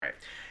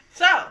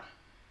So,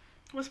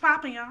 what's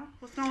popping, y'all?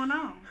 What's going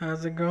on?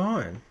 How's it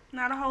going?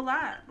 Not a whole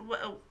lot.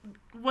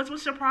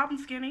 What's your problem,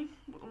 Skinny?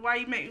 Why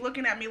you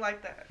looking at me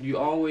like that? You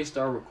always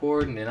start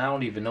recording, and I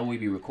don't even know we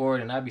be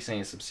recording. I be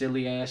saying some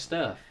silly ass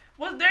stuff.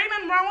 Well, there ain't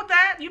nothing wrong with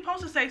that. You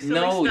supposed to say silly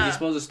stuff. No, you're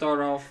supposed to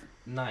start off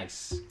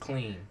nice,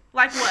 clean.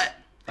 Like what?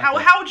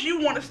 Like How would you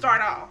want to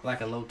start off?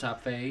 Like a low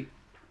top fade.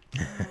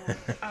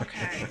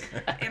 Okay.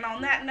 And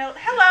on that note,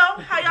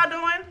 hello, how y'all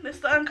doing? This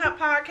is the Uncut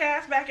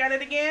Podcast, back at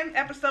it again,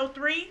 episode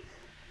 3.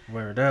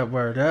 Word up,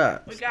 word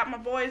up. We got my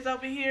boys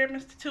over here,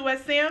 Mr.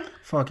 2SM.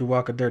 Funky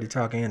Walker Dirty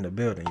Talking in the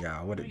building,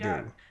 y'all. What it We do?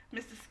 got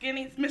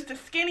Mr.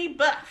 Skinny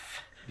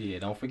Buff. Yeah,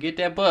 don't forget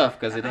that buff,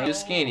 because it ain't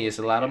just skinny. It's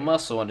a lot of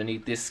muscle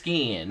underneath this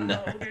skin.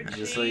 Oh,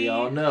 Just so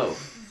y'all know.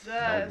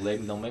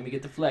 Jesus. Don't make me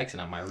get the flexing.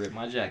 I might rip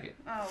my jacket.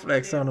 Oh,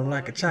 Flex dear on them Lord.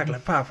 like a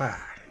chocolate Popeye.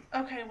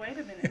 Okay, wait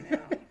a minute now.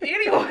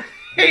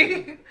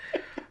 Anyway,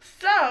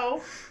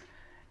 so,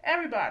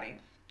 everybody,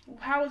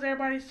 how was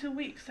everybody's 2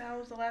 weeks? How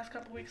was the last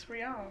couple weeks for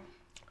y'all?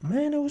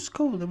 Man, it was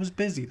cool. It was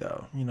busy,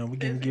 though. You know, we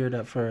getting Busy. geared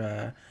up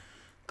for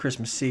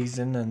Christmas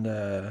season and,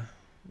 of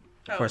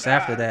Oh, course, God.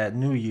 after that,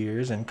 New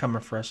Year's and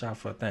coming fresh out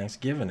for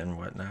Thanksgiving and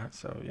whatnot.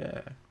 So,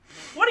 yeah.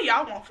 What do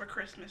y'all want for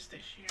Christmas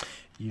this year?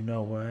 You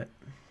know what?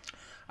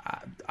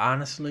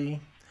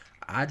 Honestly,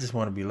 I just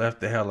want to be left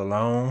the hell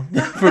alone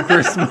for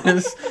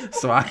Christmas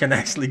so I can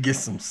actually get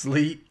some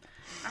sleep.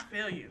 I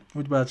feel you.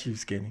 What about you,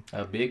 Skinny?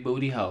 A big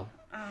booty hoe.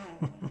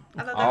 Oh,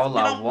 I thought All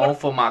I what- want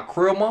for my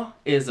crema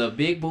is a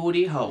big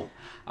booty hoe.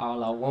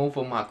 All I want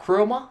for my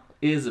crema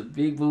is a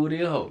big booty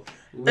hoe.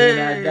 When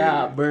I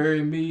die,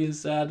 bury me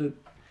inside the...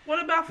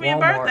 What about for your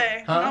Walmart.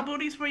 birthday? Huh? No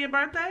booties for your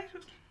birthday?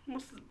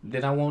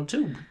 Then I want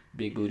 2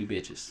 big booty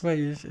bitches. Wait,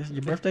 is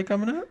your birthday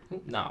coming up?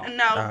 No.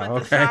 No, Oh, but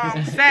okay. the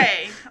song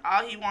say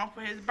all he wants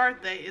for his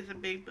birthday is a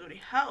big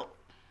booty hoe.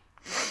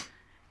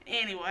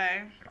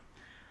 Anyway,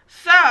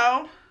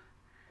 so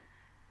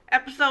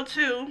episode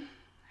 2,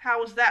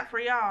 how was that for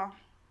y'all?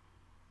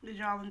 Did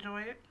y'all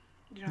enjoy it?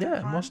 Did y'all have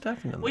Yeah, fun? most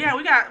definitely.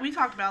 Well, yeah, we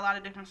talked about a lot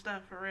of different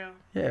stuff for real.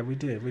 Yeah, we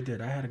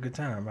did. I had a good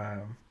time.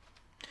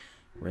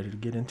 Ready to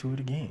get into it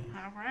again.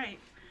 All right.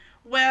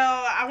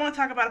 Well, I want to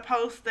talk about a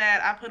post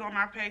that I put on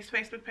our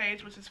Facebook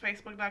page, which is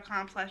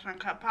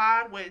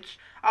facebook.com/uncutpod, which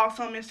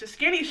also Mr.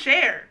 Skinny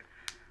shared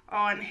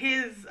on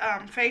his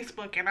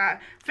Facebook, and I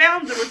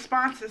found the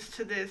responses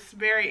to this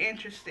very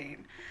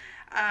interesting.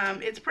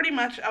 It's pretty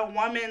much a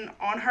woman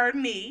on her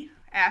knee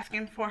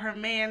asking for her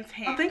man's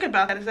hand. Think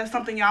about that. Is that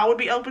something y'all would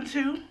be open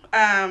to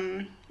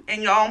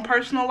in your own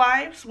personal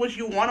lives? Would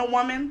you want a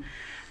woman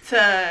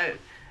to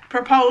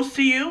propose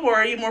to you, or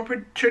are you more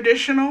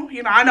traditional?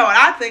 You know, I know what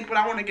I think, but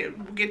I want to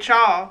get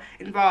y'all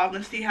involved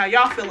and see how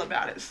y'all feel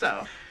about it.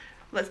 So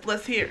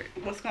let's hear it.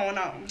 What's going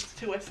on,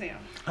 Mr. 2SM?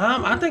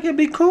 I think it'd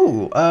be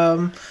cool.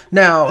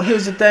 Now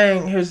here's the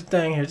thing.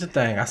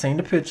 I seen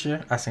the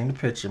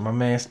picture. My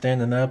man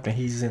standing up and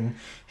he's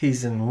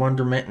in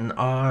wonderment and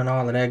awe and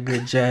all of that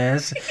good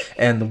jazz.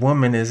 And the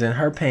woman is in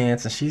her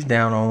pants and she's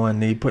down on one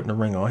knee putting the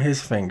ring on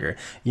his finger.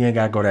 You ain't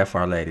gotta go that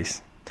far,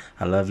 ladies.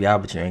 I love y'all,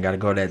 but you ain't gotta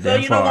go that So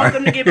damn you far. don't want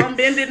them to get on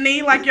bended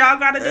knee like y'all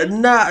gotta do?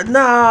 Nah,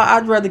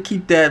 I'd rather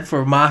keep that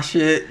for my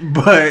shit,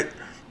 but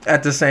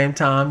at the same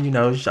time, you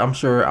know, I'm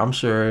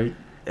sure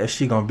if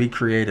she gonna be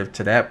creative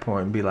to that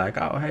point and be like,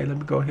 oh, hey, let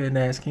me go ahead and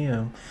ask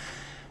him.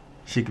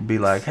 She could be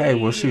like, hey,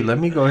 well, shoot, let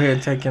me go ahead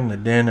and take him to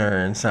dinner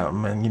and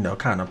something, and you know,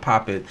 kind of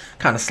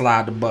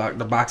slide the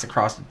box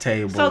across the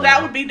table. So that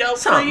would be dope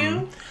something. for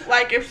you?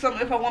 Like if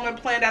a woman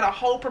planned out a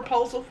whole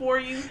proposal for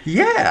you?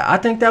 Yeah, I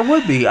think that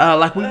would be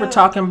like we were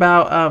talking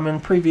about in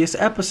previous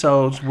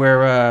episodes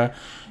where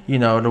you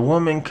know, the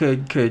woman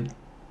could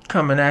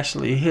come and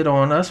actually hit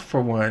on us for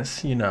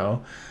once, you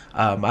know.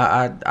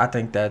 I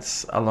think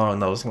that's along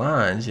those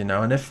lines, you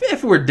know. And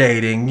if we're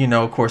dating, you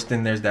know, of course,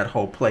 then there's that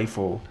whole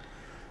playful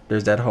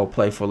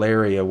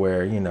area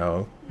where, you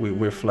know,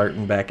 we're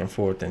flirting back and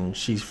forth, and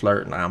she's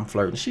flirting, I'm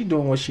flirting, she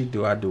doing what she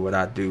do, I do what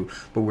I do,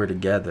 but we're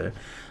together.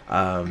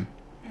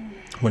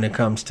 When it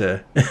comes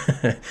to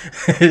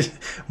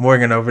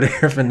Morgan over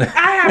there from the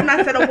I have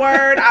not said a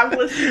word. I've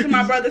listened to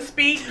my brother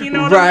speak. You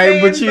know what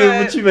right, I'm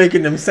saying? but you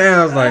making them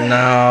sounds like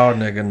no,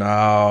 nigga, no.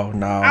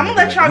 I'm gonna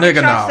let y'all get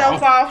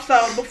yourself off. So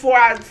before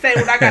I say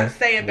what I got to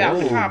say about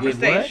the Whoa,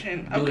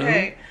 conversation, get what?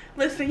 okay?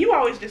 Listen, you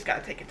always just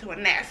gotta take it to a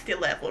nasty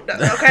level,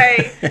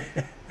 okay?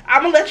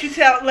 I'm gonna let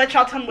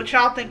y'all tell me what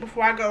y'all think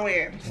before I go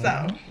in.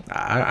 So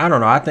I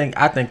don't know. I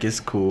think it's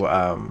cool.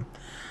 I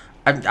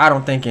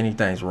don't think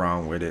anything's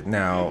wrong with it.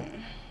 Now,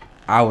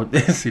 I would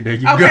see there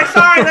you go. okay,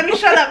 sorry. Let me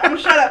shut up. I'm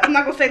gonna shut up. I'm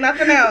not gonna say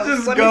nothing else.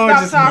 Just let go, me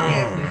stop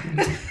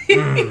just,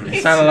 talking.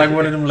 It sounded like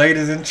one of them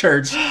ladies in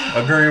church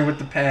agreeing with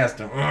the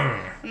pastor.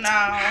 No.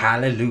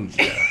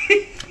 Hallelujah.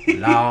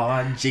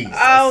 Lord Jesus.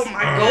 Oh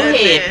my Go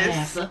ahead, goodness.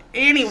 Pastor.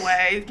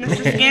 Anyways,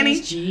 Mr.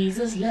 Skinny.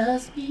 Jesus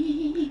loves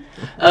me.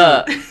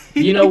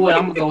 You know what?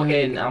 I'm gonna go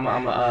ahead and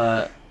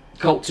I'm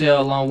coattail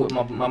along with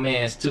my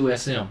man's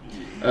 2SM.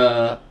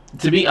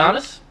 To be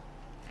honest,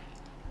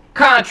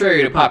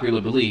 contrary to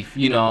popular belief,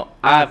 you know,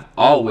 I've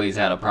always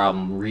had a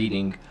problem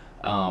reading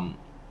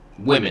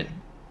women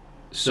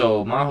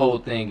So my whole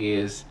thing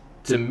is,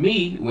 to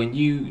me, when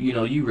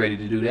you ready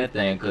to do that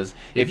thing, because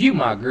if you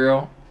my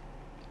girl,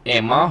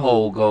 and my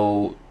whole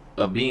goal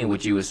of being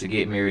with you is to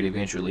get married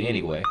eventually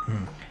anyway,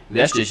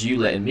 that's just you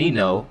letting me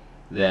know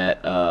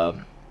that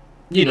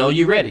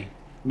you're ready.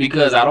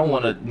 Because I don't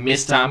want to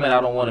mistime it, I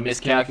don't want to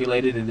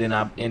miscalculate it, and then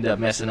I end up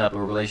messing up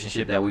a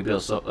relationship that we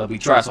built we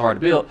try so hard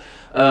to build.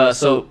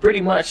 So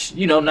pretty much,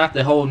 not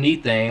the whole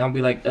need thing. I'll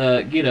be like,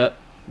 get up,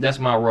 that's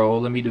my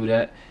role, let me do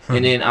that,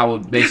 and then I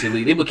would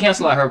basically they would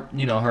cancel out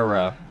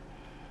her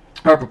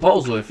her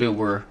proposal if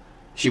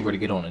she were to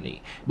get on a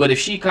knee. But if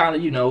she kind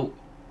of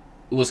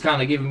was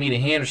kind of giving me the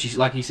hand, or she,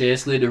 like he said,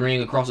 slid the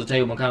ring across the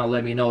table and kind of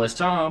let me know it's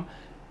time.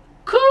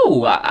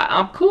 Cool,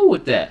 I'm cool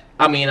with that.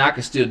 I mean, I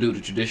can still do the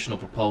traditional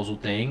proposal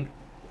thing.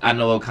 I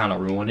know it'll kind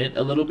of ruin it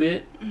a little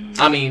bit.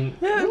 I mean,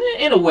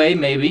 in a way,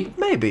 maybe.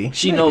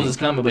 She knows it's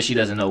coming, but she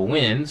doesn't know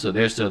when, so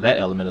there's still that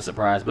element of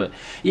surprise. But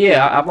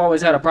yeah, I've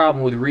always had a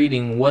problem with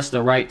reading what's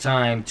the right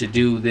time to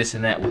do this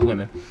and that with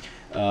women.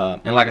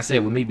 And like I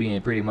said, with me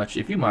being pretty much,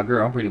 if you're my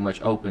girl, I'm pretty much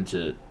open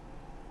to.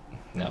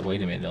 Now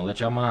wait a minute, don't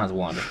let your minds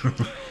wander.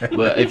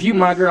 But if you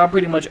my girl, I'm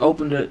pretty much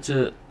open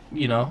to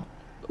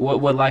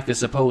what life is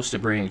supposed to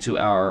bring to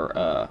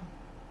our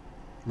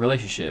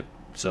relationship.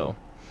 So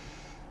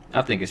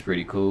I think it's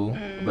pretty cool.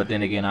 But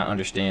then again, I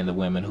understand the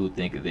women who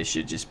think that this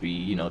should just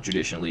be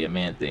traditionally a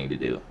man thing to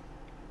do.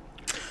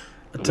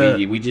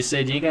 We just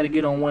said you ain't got to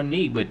get on one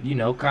knee, but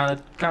kind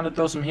of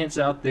throw some hints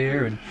out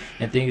there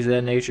and things of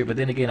that nature. But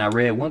then again, I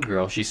read one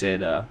girl, she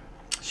said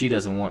she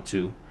doesn't want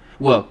to.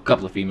 Well, a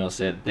couple of females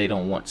said they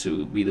don't want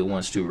to be the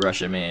ones to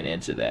rush a man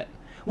into that,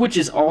 which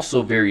is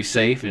also very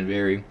safe and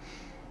very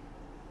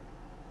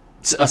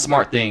a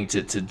smart thing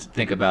to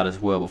think about as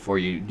well before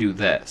you do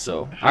that.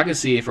 So I can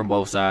see it from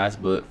both sides,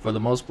 but for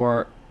the most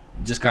part,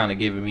 just kind of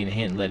giving me the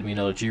hint and letting me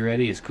know that you're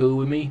ready is cool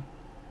with me.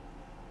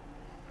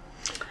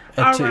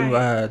 And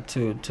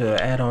to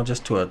add on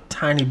just to a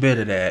tiny bit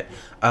of that,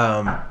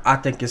 I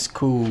think it's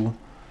cool.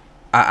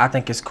 I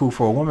think it's cool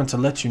for a woman to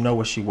let you know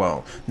what she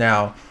wants.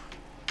 Now,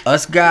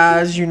 us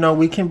guys,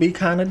 we can be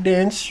kind of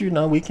dense.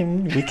 We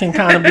can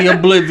kind of be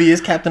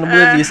oblivious, Captain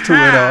Oblivious to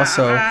it all.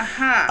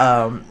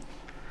 So,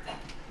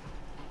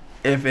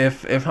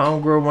 if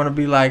homegirl want to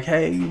be like,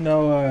 hey,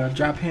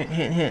 drop hint,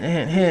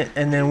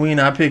 and then we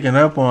not picking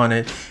up on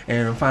it,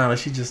 and finally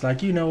she's just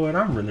like, you know what,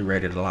 I'm really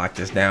ready to lock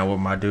this down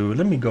with my dude.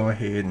 Let me go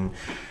ahead and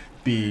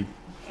be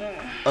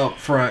up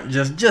front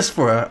just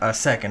for a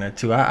second or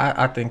two.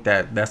 I think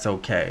that's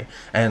okay,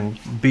 and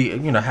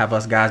have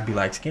us guys be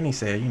like Skinny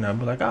said,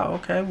 be like, oh,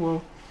 okay,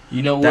 well,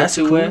 that's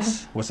cool.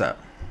 Wes? What's up?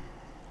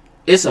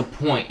 It's a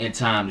point in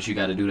time that you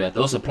got to do that.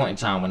 There's a point in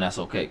time when that's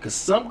okay. Because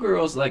some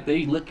girls, like,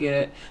 they look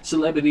at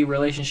celebrity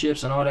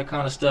relationships and all that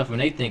kind of stuff,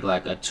 and they think,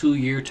 like, a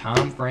 2-year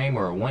time frame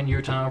or a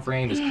 1-year time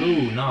frame is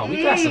cool. No,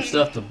 we got some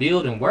stuff to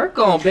build and work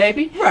on,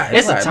 baby. Right,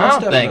 It's a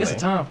time thing. It's a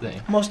time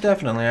thing. Most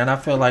definitely. And I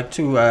feel like,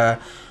 too,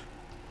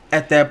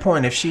 at that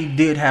point, if she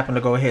did happen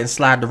to go ahead and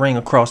slide the ring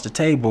across the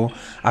table,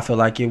 I feel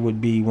like it would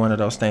be one of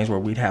those things where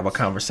we'd have a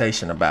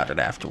conversation about it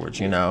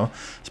afterwards,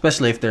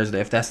 especially if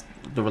that's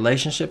the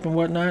relationship and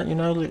whatnot,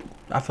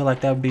 I feel like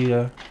that'd be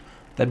a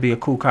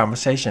cool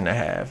conversation to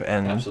have.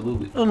 And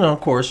absolutely. Of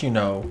course,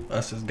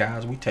 us as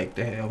guys, we take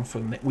the helm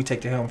from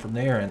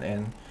there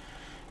and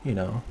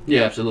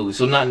Yeah, absolutely.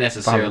 So not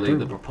necessarily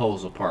the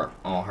proposal part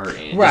on her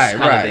end. Right,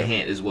 just kind of the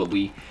hint is what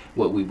we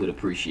would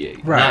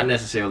appreciate. Right. Not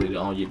necessarily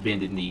on your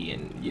bended knee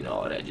and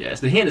all that jazz.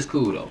 The hint is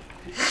cool though.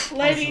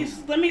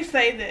 Ladies, let me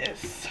say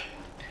this.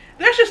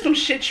 There's just some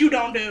shit you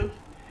don't do.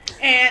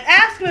 And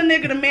asking a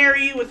nigga to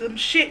marry you is some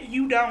shit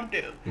you don't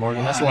do.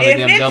 Morgan, that's one of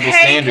them double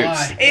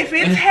standards. If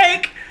it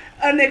take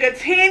a nigga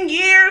 10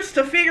 years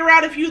to figure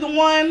out if you the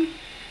one,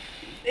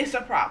 it's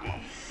a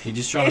problem. He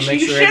just trying to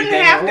make sure everything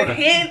in order. You shouldn't have to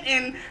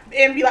hint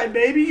and be like,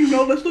 baby,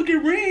 let's look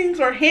at rings,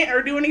 or hint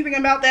or do anything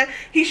about that.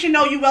 He should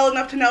know you well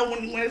enough to know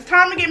when it's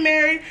time to get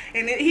married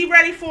and he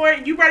ready for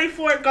it, you ready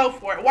for it, go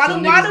for it. Why do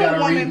a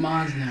woman?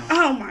 Now.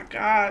 Oh my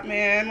God,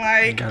 man!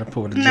 Like, you gotta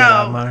pull the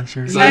Jedi mind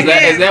shirt. So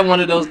is that one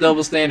of those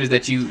double standards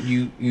that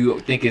you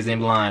think is in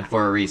line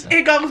for a reason?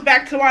 It goes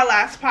back to our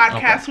last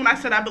podcast when I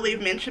said I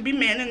believe men should be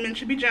men and men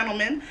should be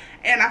gentlemen.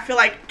 And I feel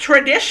like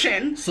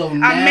tradition,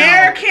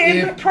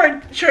 American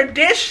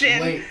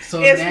tradition, is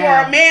for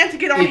a man to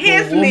get on his knee.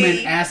 If a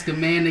woman asks a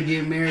man to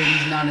get married,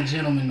 he's not a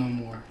gentleman no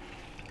more.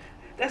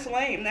 That's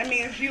lame. That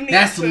means you need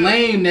That's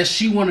lame that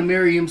she want to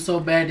marry him so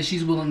bad that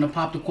she's willing to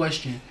pop the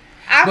question.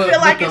 I feel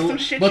like it's some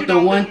shit But the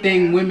one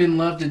thing women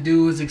love to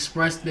do is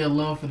express their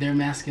love for their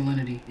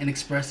masculinity and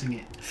expressing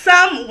it.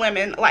 Some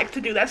women like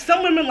to do that.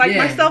 Some women like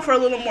myself are a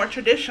little more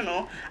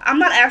traditional. I'm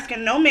not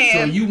asking no man to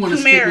marry me. So you want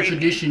to stick with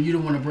tradition. You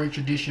don't want to break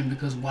tradition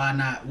because why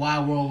not?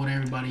 Why roll with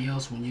everybody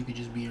else when you could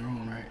just be your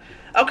own, right?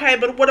 Okay,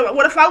 but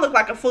what if I look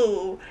like a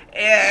fool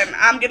and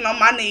I'm getting on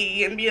my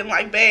knee and being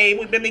like, babe,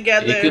 we've been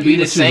together. It could be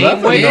the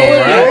same way,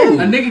 right?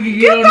 A nigga can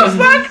get the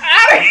fuck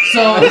out of here.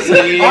 So,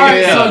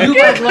 alright, so you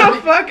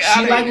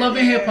like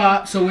loving hip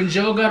hop. So when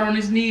Joe got on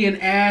his knee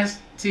and asked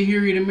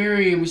Tahiri to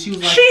marry him, and she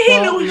was like, he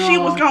fuck knew no. she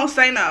was gonna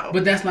say no.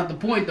 But that's not the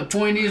point. The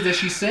point is that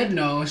she said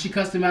no, and she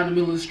cussed him out in the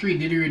middle of the street.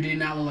 Did he or did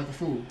not look like a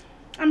fool?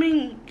 I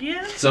mean,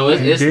 yeah. So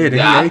it's He did, and he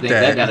I ate think that.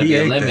 that gotta He be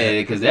ate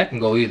eliminated because that can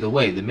go either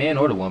way. The man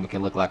or the woman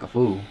can look like a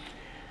fool.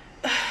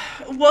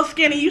 Well,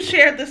 Skinny, you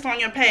shared this on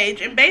your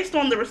page, and based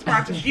on the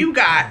responses you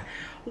got,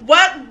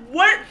 what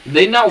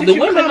They not Did the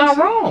you women come not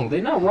to- wrong.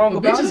 They not wrong But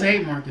about bitches it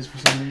hate Marcus for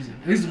some reason.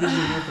 At least the bitches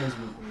on your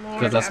Facebook. Lord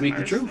because I have speak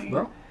the mercy. truth,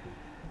 bro.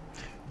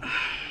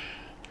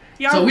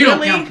 Y'all So we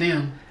really, don't count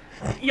them.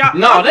 Y'all,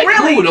 No, they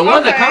really? cool. The Okay.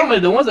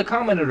 ones that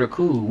commented are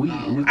cool. We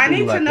cool I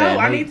need like to know. that.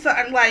 I They- need to.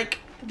 I'm like,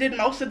 did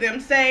most of them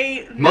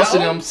say no? Most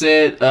of them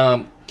said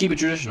keep it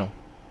traditional,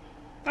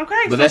 Okay,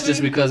 but so that's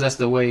just then- because that's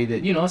the way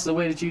that it's the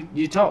way that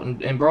you taught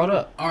and brought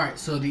up. All right,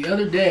 so the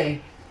other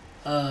day,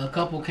 a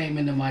couple came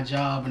into my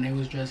job and they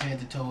was dressed head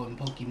to toe in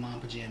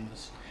Pokemon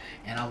pajamas,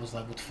 and I was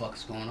like, "What the fuck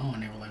is going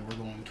on?" They were like, "We're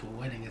going to a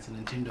wedding. It's a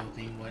Nintendo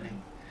themed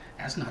wedding."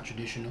 That's not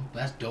traditional.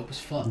 That's dope as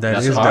fuck. That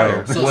That's is fire.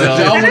 dope. So Well-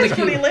 since y'all That want is to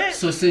pretty keep, lit.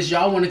 so since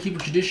y'all want to keep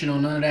it traditional,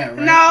 none of that,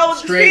 right? No,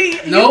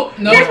 straight. see, Nope.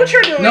 here's what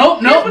you're doing. Nope.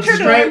 Here's Nope. what you're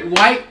Straight doing.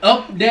 white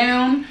up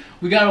down.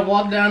 We gotta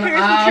walk down the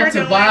Here's what aisle you're to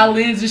doing.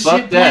 violins and Fuck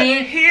shit that.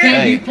 playing. Here- Can't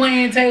Hey. be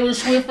playing Taylor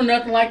Swift or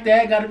nothing like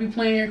that. Gotta be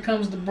playing Here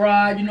Comes the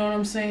Bride. You know what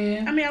I'm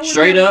saying? I mean, I would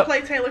Straight never up.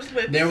 play Taylor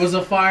Swift. There was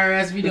a fire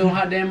ass video on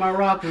Hot Damn I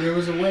Rock where there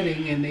was a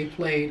wedding and they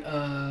played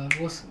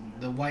what's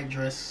the white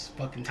dress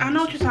fucking I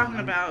know what you're Taylor talking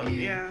Swift about. song.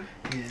 Yeah.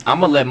 I'm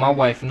gonna let my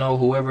wife know,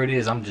 whoever it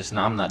is. I'm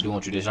not doing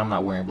tradition. I'm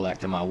not wearing black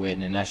to my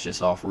wedding, and that's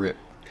just off rip.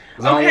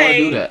 'Cause I don't want to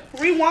do that.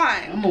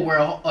 Rewind. I'm gonna wear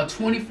a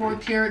 24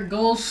 karat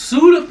gold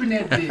suit up in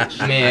that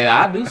bitch. Man,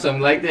 I do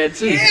something like that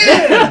too.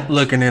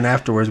 Looking in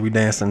afterwards, we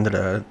dancing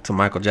to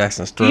Michael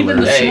Jackson's Thriller.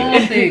 Even the Hey. small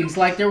things,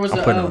 like there was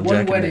I'm putting a on one jacket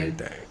and wedding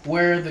everything.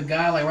 where the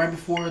guy, like right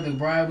before the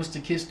bride was to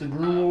kiss the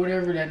groom or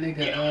whatever, that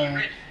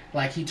nigga,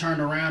 like he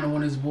turned around and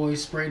one of his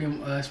boys sprayed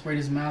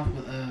his mouth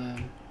with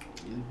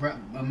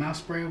a mouth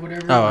spray or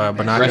whatever. Oh, like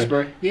that. Banaca. Fresh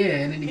spray. Yeah,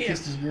 and then he Yeah.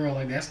 kissed his girl.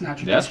 Like that's not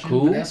tradition. That's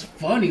cool. But that's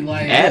funny.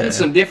 Like Adding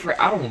some different.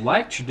 I don't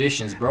like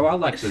traditions, bro. I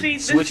like to See,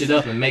 switch this- it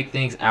up and make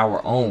things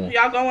our own.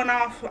 Y'all going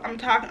off. I'm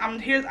talking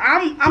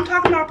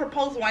about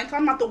proposal. I ain't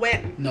talking about the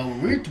wedding. no,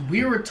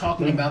 we were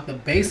talking about the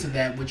base of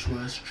that, which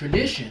was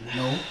tradition.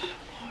 No,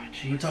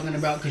 we were talking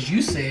about because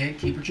you said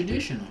keep it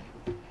traditional.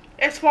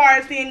 As far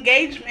as the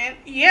engagement,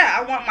 yeah,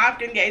 I want my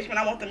engagement.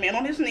 I want the man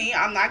on his knee.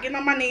 I'm not getting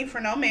on my knee for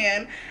no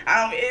man.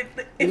 If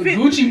If it,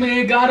 Gucci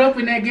Man got up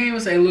in that game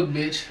and say, "Look,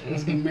 bitch,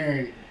 let's get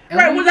married." And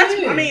right, we well, that's.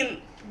 did. I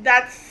mean,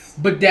 that's.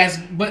 But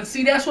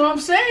see, that's what I'm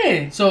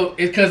saying. So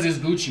it's because it's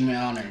Gucci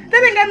Man on there.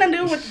 That ain't got nothing to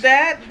do with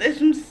that. It's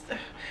just,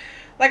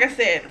 like I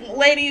said,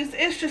 ladies,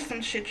 it's just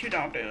some shit you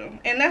don't do,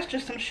 and that's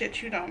just some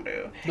shit you don't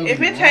do. Don't If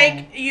get it me take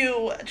wrong.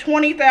 you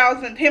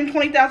 20,000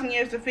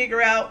 years to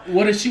figure out,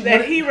 What is she? that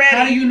What, he ready.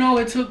 How do you know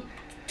it took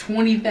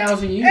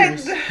 20,000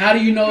 years? How do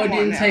you know it Come on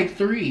didn't now. take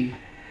 3?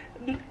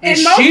 and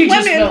And most she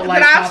just women felt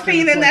like that I've popping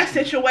seen the in that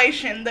question.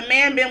 situation, the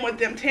man been with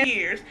them 10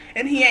 years,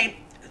 and he ain't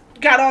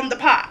got on the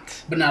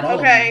pot. But not all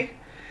Okay.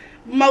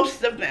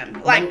 Most of them,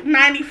 like Nope.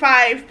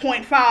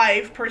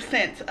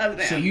 95.5% of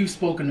them. So you've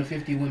spoken to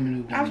 50 women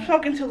who've done I've that.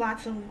 spoken to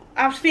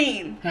I've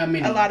seen How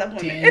many? a lot of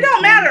women. 10, It don't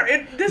 20?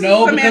 matter. This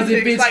No, is because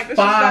semantics. if it's Like, this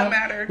just don't five,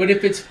 matter. but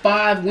if it's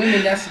 5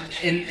 women, that's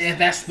and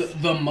that's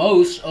the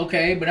most.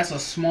 Okay, but that's a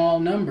small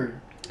number.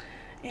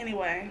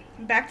 Anyway,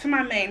 back to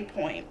my main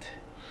point.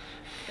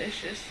 It's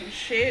just some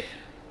shit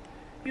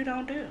you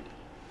don't do.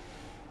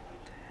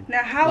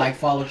 Now, how Like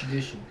follow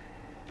tradition.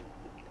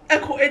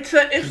 if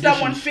Tradition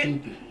someone is fit.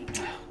 stupid.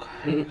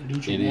 Do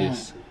what you It want.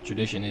 is.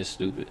 Tradition is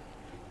stupid.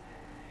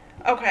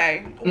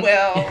 Okay,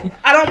 well,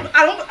 I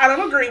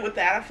don't agree with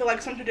that. I feel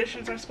like some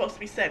traditions are supposed to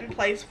be set in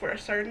place for a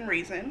certain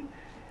reason,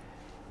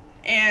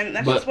 and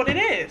that's But just what it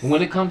is.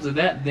 When it comes to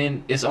that,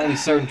 then it's only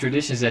certain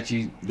traditions that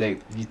you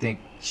think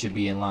should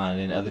be in line,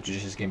 and other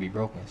traditions can be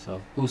broken.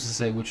 So who's to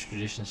say which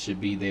traditions should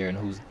be there and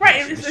who's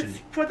Right, which it's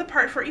shouldn't?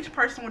 for for each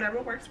person,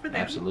 whatever works for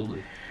them.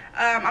 Absolutely.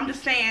 I'm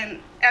just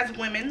saying, as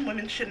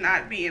women should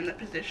not be in the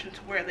position to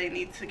where they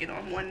need to get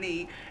on one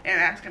knee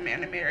and ask a man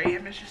to marry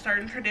him. It's just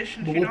certain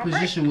traditions But you what don't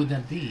break. position would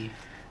that be?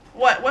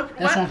 What? That's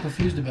what I'm What?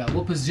 confused about.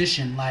 What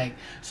position? Like,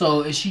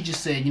 so if she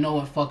just said, you know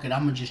what, fuck it,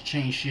 I'm gonna just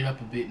change shit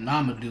up a bit and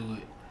I'm gonna do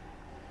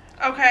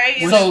it. Okay.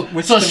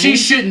 Which So to she me-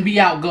 shouldn't be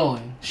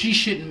outgoing. She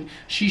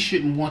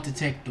shouldn't want to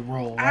take the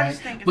role, I right?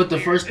 just think it's But the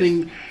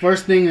weird.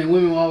 first thing that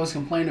women always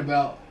complain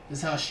about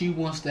is how she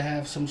wants to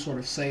have some sort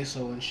of say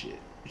so and shit.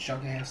 But y'all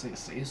can have say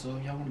so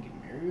if y'all want to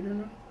get married or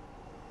not.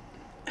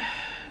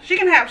 She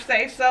can have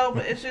say so,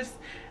 but it's just,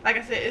 like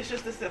I said, it's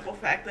just the simple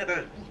fact that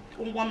a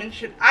woman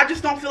should. I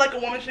just don't feel like a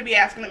woman should be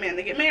asking a man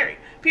to get married.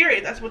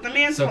 Period. That's what the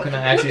man's So supposed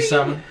can to I do. ask you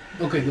something?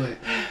 Okay, go ahead.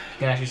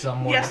 Can I ask you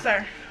something more? Yes,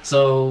 sir.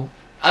 So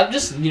I'm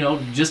just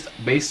just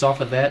based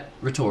off of that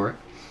rhetoric.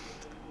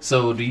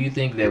 So do you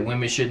think that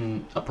women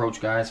shouldn't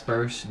approach guys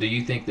first? Do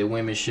you think that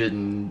women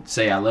shouldn't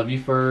say I love you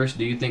first?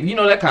 Do you think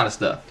that kind of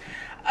stuff?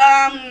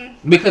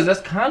 Because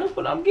that's kind of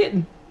what I'm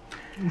getting.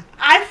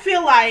 I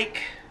feel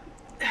like,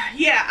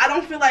 yeah, I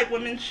don't feel like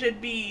women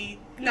should be.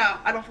 No,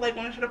 I don't feel like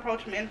women should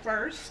approach men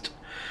first.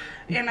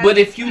 And But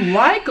if you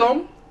like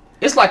them,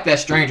 it's like that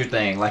stranger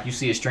thing. Like you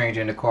see a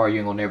stranger in the car you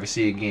ain't gonna never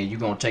see again. You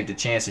gonna take the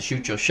chance to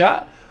shoot your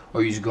shot,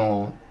 or you just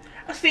gonna...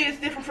 see, it's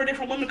different for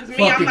different women, because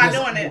me, I'm not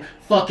doing it.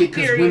 Fuck it,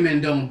 because Period.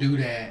 women don't do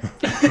that.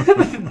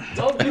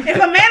 If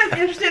a man is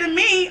interested in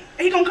me,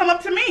 he gonna come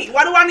up to me.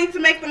 Why do I need to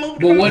make the move?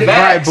 But what if-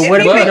 Right, but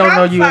what if he don't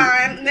know you?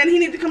 Fine, then he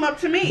need to come up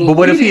to me. But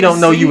what we if he didn't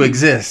don't know you see-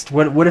 exist?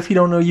 What if he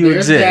don't know you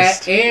There's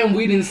exist? that, and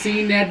we didn't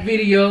seen that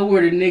video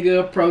where the nigga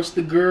approached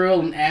the girl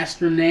and asked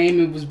her name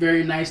and was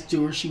very nice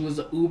to her. She was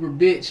an uber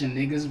bitch, and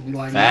niggas be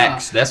like,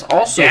 Facts. nah, That's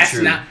also that's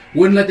true. not.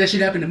 Wouldn't let that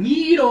shit happen to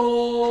me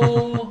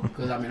though.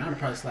 Because I mean, I'd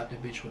probably slap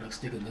that bitch with a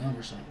stick of gum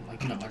or something.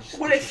 Like, you know, about just.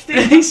 With a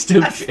stick, He's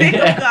stupid. a stick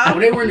of Oh, gum.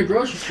 they were in the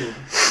grocery store.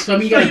 So I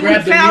mean, you So gotta you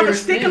grab the found a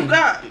nearest stick thing. of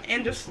gum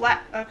and just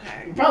slap.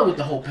 Okay. Probably with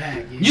the whole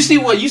pack. Yeah. You see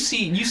what you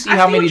see? You see I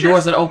how see many what you're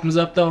doors that opens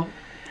up though?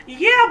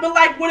 Yeah, but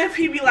like, what if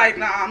he be like,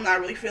 "Nah, I'm not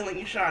really feeling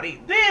you,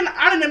 shawty." Then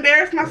I done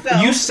embarrassed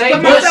myself. You say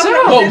Put yourself. myself in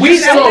a But we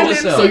position that say women-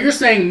 yourself. So you're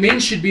saying men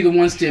should be the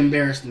ones to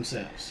embarrass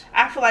themselves?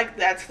 I feel like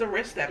that's the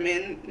risk that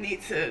men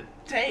need to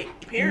take.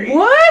 Period.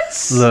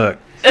 What? Look,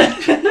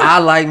 I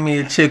like me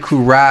a chick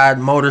who ride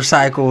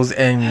motorcycles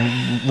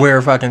and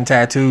wear fucking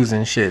tattoos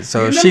and shit.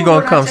 So if You she remember gonna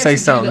when I come say texted you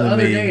something the to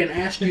other day me, and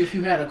asked you if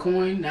you had a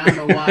coin? Now I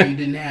know why you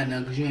didn't have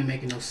none, because you ain't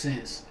making no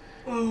sense.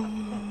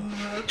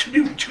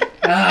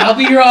 I'll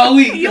be here all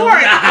week. You're an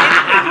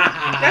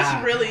idiot.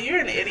 That's really, you're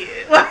an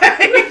idiot.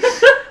 Like,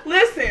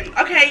 listen,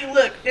 okay,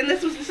 look, and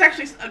this is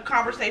actually a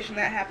conversation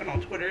that happened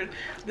on Twitter.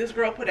 This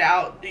girl put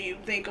out, "Do you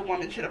think a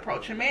woman should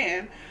approach a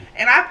man?"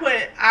 And I put,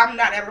 "I'm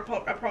not ever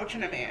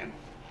approaching a man."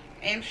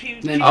 And she,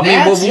 Then I mean,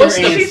 that's but your what's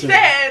the- she answer.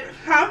 said,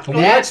 "Huh?" Go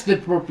ahead. That's the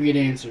appropriate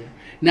answer.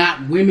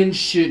 Not women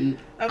shouldn't.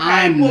 Okay.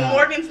 I'm well, not.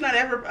 Morgan's not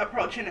ever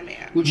approaching a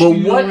man. Which But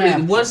you don't have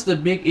to. what's the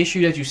big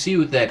issue that you see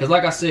with that? Because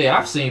like I said,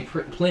 I've seen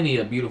plenty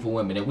of beautiful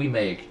women that we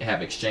may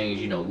have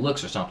exchanged,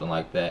 looks or something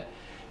like that.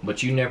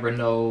 But you never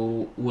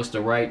know what's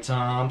the right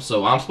time.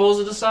 So I'm supposed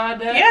to decide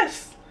that?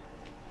 Yes.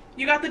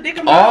 You got the dick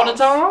and All balls.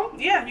 the time?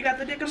 Yeah, you got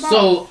the dick and balls.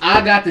 So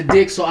I got the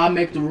dick, so I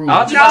make the rules.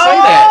 I'll just No, say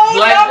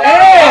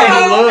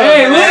that. no,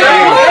 Hey,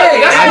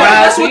 no.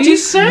 that's what you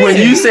said. when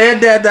you said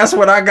that, that's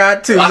what I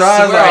got too. So I I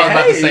was swear I like, was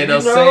about to hey, say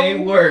those you know,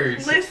 same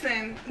words.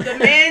 Listen, the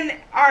men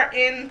are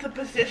in the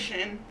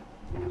position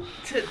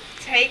to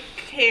take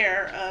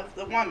care of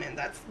the woman.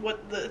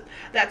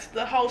 That's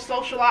the whole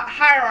social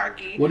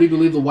hierarchy. What do you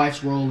believe the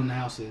wife's role in the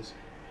house is?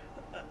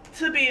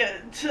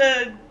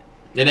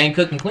 It ain't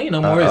cook and clean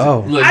no more, is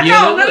Uh-oh. it? Look, I you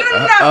know, know no.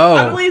 what?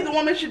 I believe the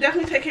woman should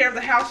definitely take care of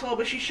the household,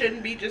 but she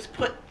shouldn't be just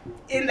put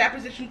in that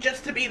position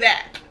just to be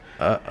that.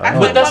 I feel But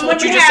like that's when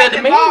what you women just said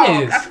have the man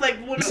evolved, is. I feel like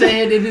women. You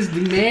said it is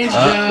the man's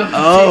job to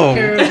oh. take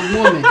care of the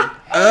woman.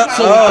 Oh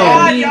So my with that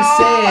God, being y'all.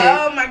 said,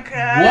 Oh my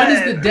God. what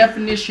is the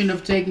definition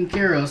of taking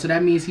care of? So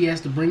that means he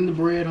has to bring the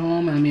bread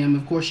home. I mean,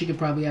 of course, she could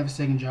probably have a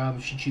second job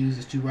if she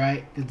chooses to,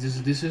 right?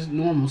 Because this is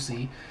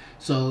normalcy.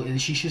 So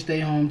and she should stay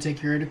home, take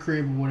care of the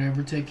crib or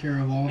whatever, take care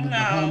of all the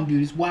home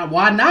duties.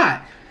 Why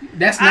not?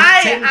 That's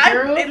not taken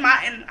care of. And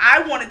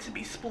I want it to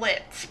be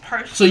split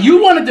personally. So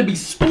you want it to be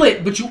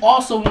split, but you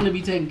also want to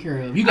be taken care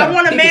of. You got I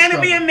want a man to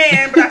be a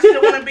man, but I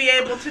still want to be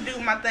able to do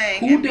my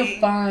thing. Who and be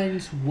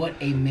defines what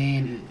a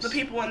man is? the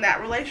people in that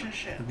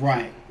relationship?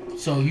 Right.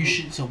 So you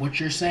should. So what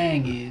you're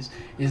saying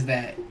is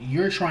that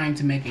you're trying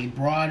to make a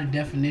broad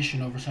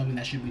definition over something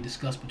that should be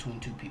discussed between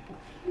two people.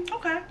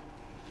 Okay.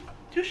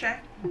 Touche.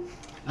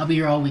 I'll be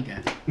here all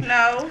weekend.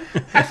 No.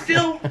 I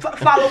still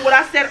follow what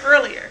I said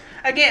earlier.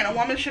 Again, a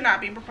woman should not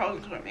be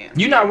proposing to a man.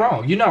 You're not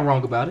wrong. You're not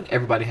wrong about it.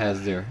 Everybody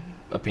has their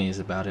opinions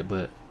about it,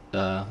 but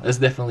it's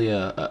definitely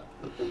a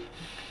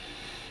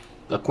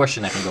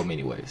question that can go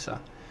many ways. So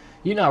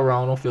you're not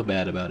wrong. Don't feel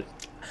bad about it.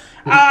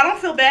 I don't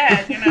feel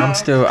bad, you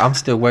know. I'm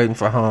still waiting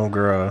for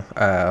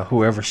homegirl,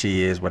 whoever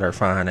she is, with her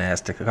fine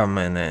ass to come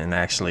in and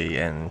actually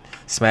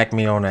smack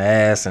me on the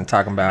ass and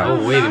talking about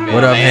Oh, wait a minute.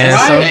 what up, man.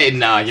 handsome? Hey,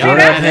 nah, y'all What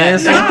up,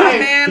 handsome? No,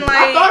 man, I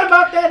like thought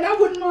about that, and I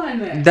wouldn't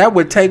mind that. That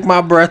would take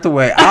my breath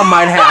away. I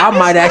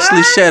might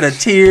actually shed a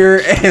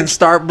tear and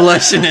start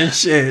blushing and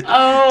shit.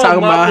 Oh,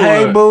 Talking my about, boy.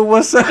 hey boo,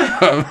 what's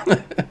up?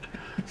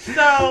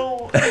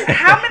 so.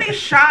 How many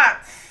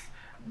shots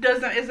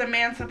is a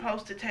man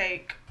supposed to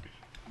take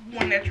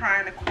when they're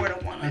trying to court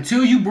a woman?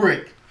 Until you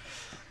break.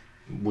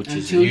 Which is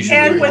Until you usually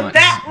And with once.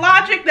 that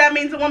logic, that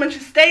means a woman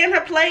should stay in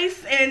her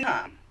place and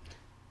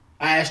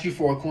I asked you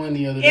for a coin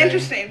the other day.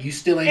 interesting. You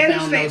still ain't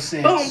found no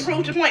Interesting. sense. Boom,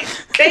 proved your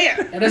point.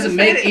 Bam. That doesn't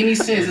make any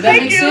sense. Does that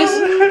Thank make you. sense?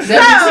 Does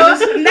that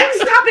make So, next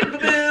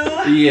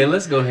topic, boo. Yeah,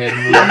 let's go ahead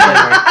and move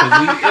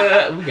on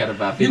because we got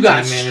about 15 You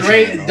got minutes.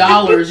 straight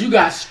dollars. You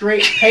got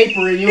straight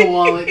paper in your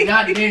wallet.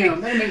 Goddamn,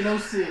 that make no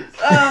sense.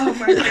 Oh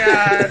my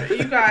God.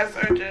 You guys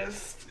are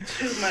just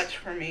too much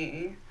for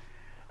me.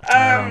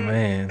 Oh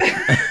man.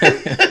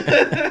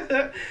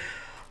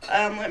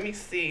 Let me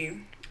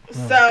see.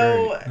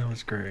 That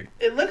was great.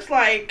 It looks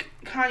like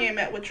Kanye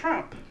met with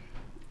Trump.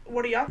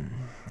 What do y'all?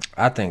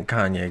 I think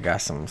Kanye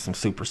got some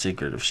super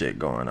secretive shit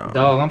going on.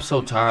 Dog, I'm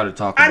so tired of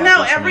talking I about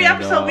know this every man,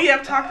 episode dog. we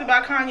have talked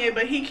about Kanye,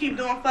 but he keep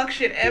doing fuck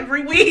shit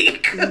every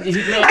week. At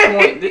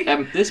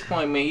this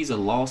point, man, he's a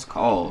lost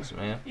cause,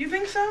 man. You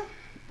think so?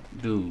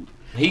 Dude,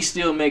 he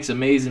still makes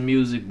amazing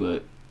music,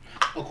 but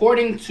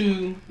According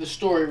to the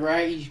story,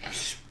 right, he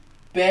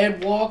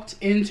sped walked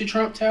into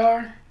Trump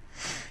Tower,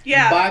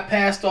 Yeah.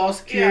 bypassed all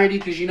security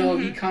because he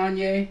Mhm.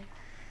 Kanye,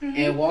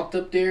 and walked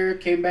up there,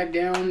 came back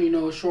down,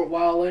 a short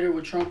while later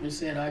with Trump and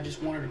said, "I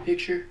just wanted a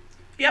picture."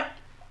 Yep.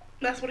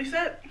 That's what he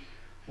said.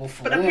 Well,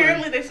 for But one,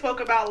 apparently they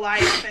spoke about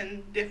life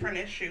and different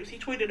issues. He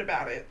tweeted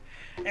about it.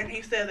 And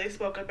he said they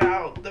spoke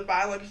about the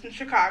violence in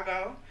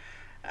Chicago,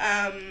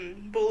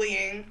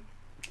 bullying,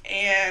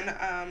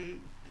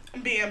 and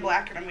being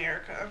black in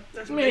America.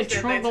 That's what man, they said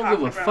Trump they don't give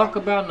a talked about. fuck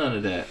about none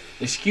of that.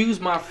 Excuse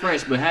my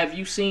French, but have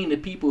you seen the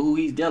people who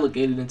he's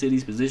delegated into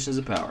these positions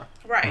of power?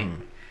 Right.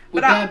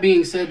 with but that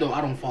being said, though,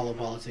 I don't follow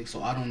politics,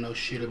 so I don't know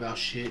shit about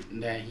shit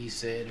that he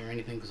said or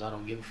anything because I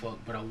don't give a fuck.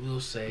 But I will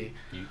say,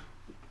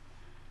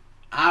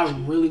 I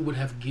really would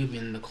have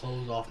given the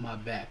clothes off my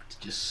back to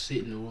just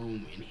sit in the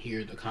room and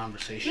hear the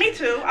conversation. Me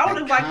too. I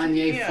would have liked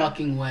Kanye to.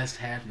 fucking West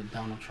had with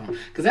Donald Trump.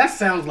 Because that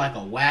sounds like a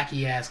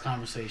wacky ass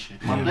conversation.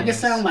 Like it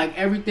sounds like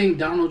everything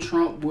Donald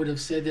Trump would have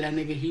said to that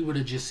nigga, he would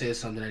have just said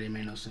something that didn't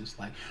make no sense.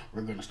 Like,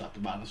 we're going to stop the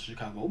violence in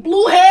Chicago.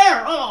 Blue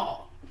hair!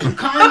 Oh!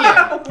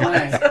 Kanye!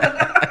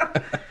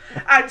 Like,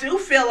 I do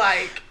feel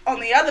like, on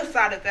the other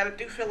side of that, I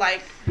do feel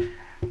like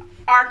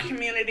our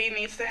community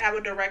needs to have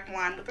a direct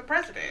line with the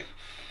president.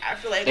 I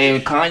feel like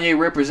And Kanye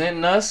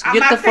representing us? I'm Get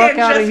not the fuck saying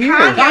out of just here.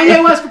 Kanye.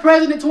 Kanye West for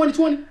president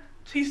 2020.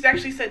 he's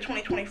actually said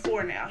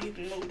 2024 now. He's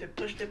moved it,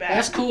 pushed it back.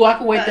 That's cool. I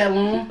can wait But that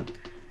long.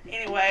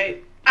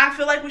 Anyway, I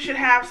feel like we should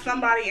have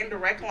somebody in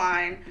direct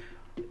line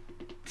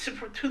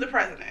to the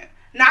president.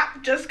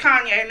 Not just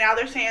Kanye. Now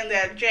they're saying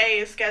that Jay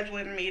is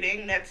scheduling a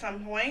meeting at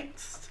some point.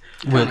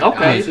 With,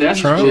 Okay, with that's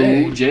Trump?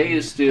 cool. Jay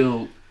is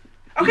still...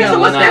 Okay, Yeah, so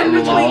what's not that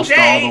between lost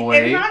Jay all the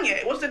way. and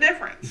Kanye? What's the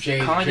difference?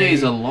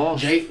 Kanye's a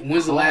lost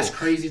When's the last cause.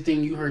 crazy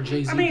thing you heard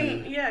Jay-Z I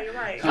mean, do? yeah, you're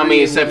right. I mean,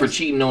 Kanye except for was-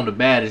 cheating on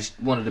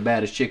one of the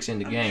baddest chicks in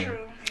the game. True,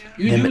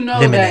 yeah. You do know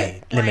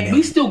Lemonade. that Lemonade.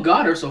 we still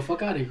got her, so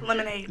fuck out of here.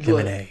 Lemonade.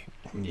 Lemonade.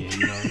 Yeah,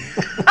 you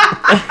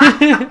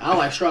know. I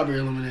like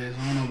strawberry lemonade, so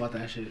I don't know about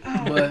that shit.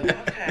 But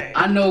Okay.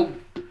 I know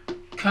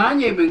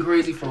Kanye been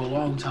crazy for a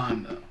long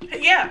time though.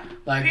 Yeah.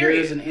 Like Period.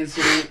 there is an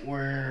incident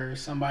where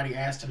somebody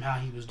asked him how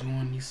he was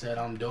doing. He said,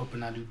 "I'm dope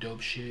and I do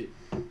dope shit."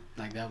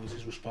 Like that was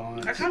his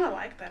response. I kind of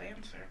like that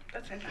answer.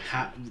 That's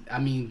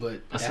interesting.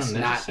 But That's that's not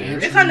unnecessary.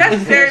 answering It's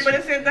unnecessary, the but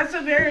question. that's a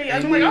very.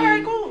 I'm And like, all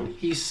then right, cool.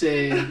 He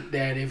said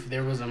that if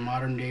there was a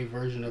modern day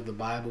version of the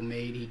Bible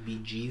made, he'd be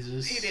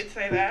Jesus. He did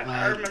say that.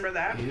 I Like, remember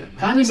that.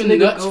 Kanye's been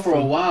nuts for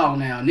a while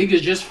now. Niggas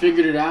just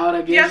figured it out,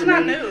 I guess. Yeah, it's not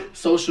and then new.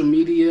 Social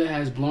media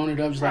has blown it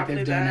up just Probably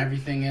like they've done that.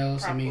 everything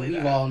else. I mean, Probably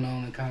we've that. all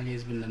known that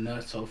Kanye's been the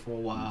nutso for a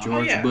while.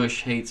 George yeah.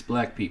 Bush hates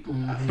black people.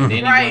 Mhm. And then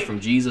he Right. went from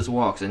Jesus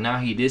Walks, and now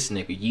he this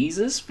nigga.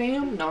 Jesus,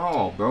 fam?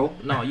 No, bro.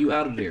 No, you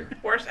out of there.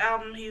 Worst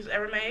album he's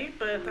ever made,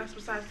 but that's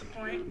besides the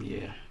point.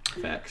 Yeah,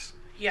 facts.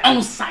 Yeah.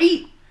 On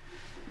site?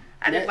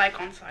 I didn't that- like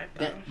On Site,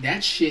 though.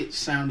 That shit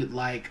sounded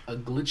like a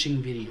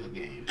glitching video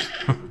game.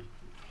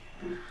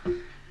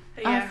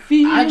 Yeah.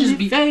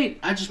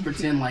 I just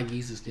pretend like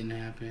Jesus didn't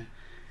happen.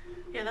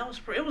 Yeah, that was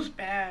it was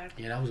bad.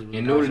 Yeah, that was a really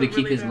In That order was to a keep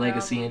really his good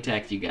legacy album.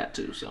 intact, you got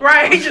to. So.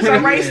 Right, he just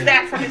erased Yeah.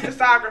 that from his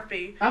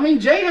discography. I mean,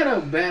 Jay had a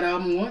bad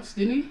album once,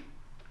 didn't he?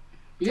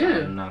 Yeah.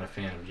 I'm not a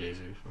fan of Jay-Z.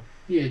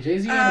 Yeah,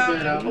 Jay-Z had a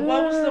bad album.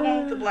 What was the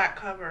one with the black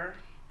cover?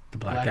 The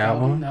Black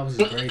Album. That was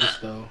his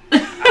greatest, though.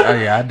 Oh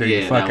yeah, I dig Yeah,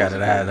 the fuck that out was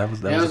of a that. good- That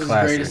was That was a his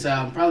classic. greatest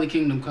album. Probably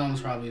Kingdom Come was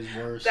probably his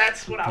worst.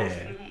 That's what I was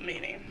Yeah.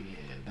 meaning.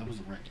 Yeah, that was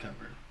a red cover.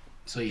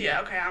 So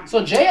Yeah, okay.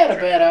 So Jay had a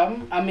bad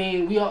album. I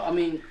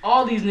mean,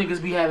 all these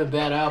niggas be having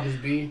bad albums,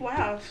 B.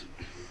 Wow,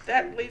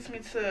 that leads me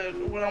to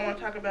what I want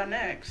to talk about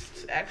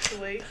next.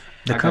 Actually,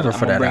 The I'm cover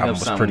for gonna that bring album up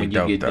was something pretty when you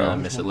dope get though.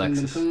 done, Miss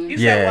Alexis. you said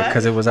Yeah, what?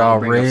 because it was all I'll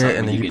bring up red, something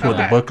and then when you you pulled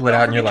get the done. booklet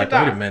out, and you're Don't like,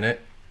 forget wait your a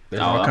minute.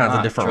 There's Oh, all I'm kinds of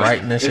not. different Trust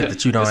writing and me. shit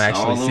that you don't It's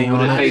actually all see over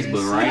on the it.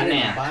 Facebook right I didn't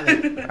now. buy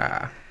that.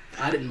 Ah.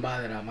 I didn't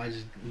buy that album. I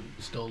just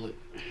stole it.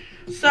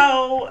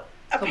 So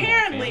Come on, fam.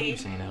 apparently, You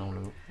saying that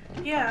on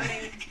the- yeah, I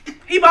mean,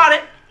 he bought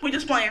it. We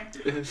just playing.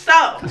 So,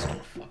 Stole the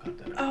fuck out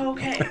that album.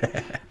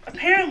 okay.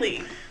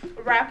 Apparently,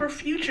 rapper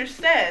Future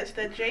says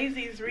that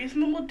Jay-Z's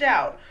Reasonable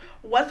Doubt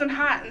wasn't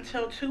hot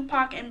until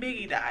Tupac and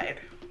Biggie died.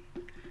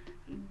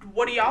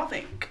 What do y'all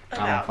think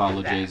about I don't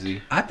follow that?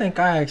 Jay-Z. I think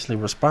I actually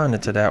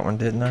responded to that one,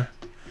 didn't I?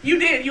 You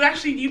did.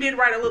 You did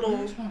write a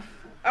little.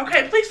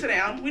 Okay, please sit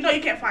down. We know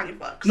you can't find your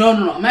fucks.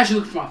 No. I'm actually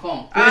looking for my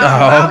phone.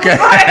 Oh, okay.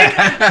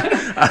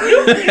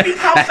 You be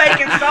pump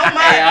faking so much.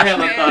 Hey, I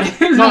haven't man.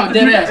 thought. No,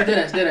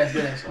 dead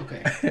ass.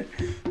 Okay.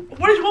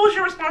 What was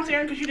your response,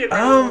 Aaron? Because you did.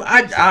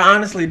 I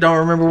honestly don't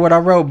remember what I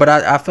wrote, but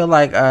I feel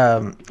like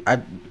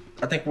I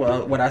think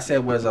what I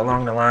said was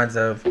along the lines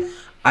of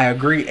I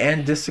agree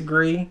and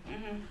disagree.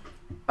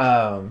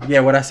 Yeah,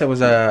 what I said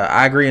was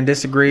I agree and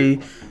disagree.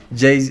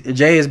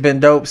 Jay has been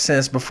dope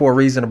since before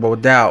Reasonable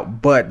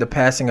Doubt, but the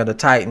passing of the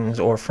Titans,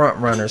 or front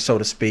runners, so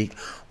to speak,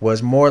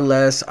 was more or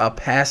less a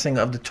passing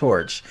of the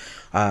torch.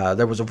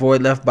 There was a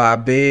void left by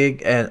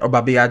Big or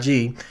by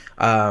Big,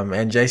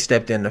 and Jay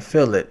stepped in to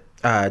fill it,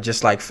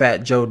 just like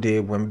Fat Joe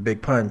did when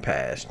Big Pun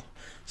passed.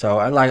 So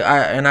I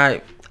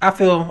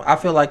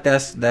feel like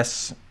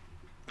that's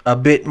a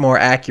bit more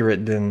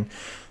accurate than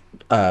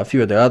a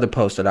few of the other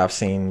posts that I've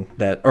seen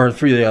or a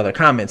few of the other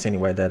comments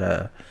anyway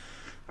that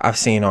I've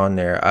seen on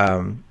there.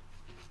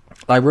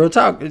 Like real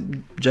talk,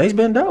 Jay's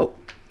been dope.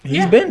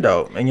 He's been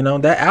dope,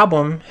 and that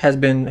album has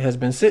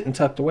been sitting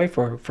tucked away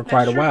for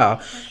quite a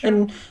while.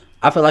 And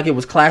I feel like it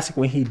was classic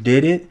when he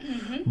did it,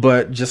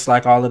 but just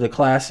like all of the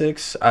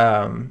classics,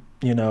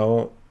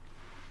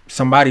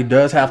 somebody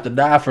does have to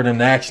die for them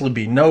to actually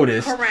be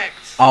noticed. Correct.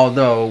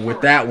 Although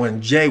with that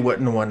one, Jay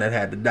wasn't the one that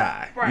had to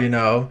die. Right.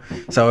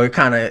 So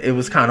it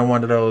was kind of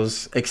one of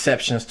those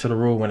exceptions to the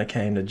rule when it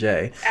came to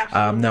Jay.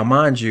 Absolutely. Now,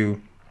 mind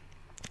you,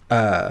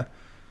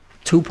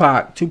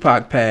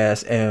 Tupac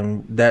passed,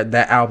 and that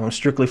album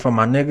Strictly for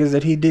My Niggas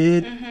that he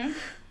did,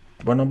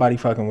 but nobody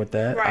fucking with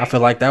that. Right. I feel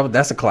like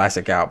that's a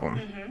classic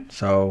album.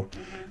 So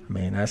I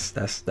mean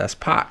that's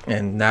Pac,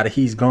 and now that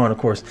he's gone, of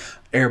course,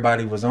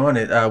 everybody was on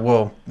it.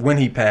 When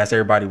he passed,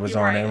 everybody was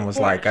on it and was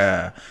like,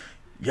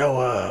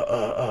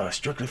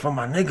 Strictly for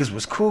My Niggas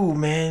was cool,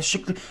 man.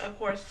 Strictly. Of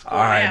course. It's cool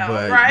All right, now,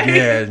 but right?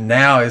 yeah,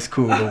 now it's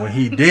cool. But when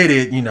he did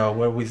it,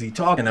 what was he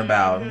talking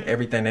about?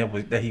 Everything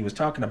that he was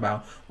talking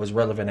about was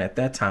relevant at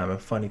that time.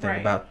 And funny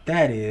thing about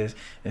that is,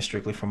 and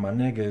Strictly for My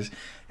Niggas,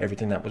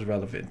 everything that was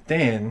relevant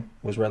then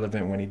was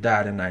relevant when he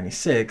died in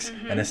 '96,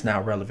 and it's now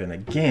relevant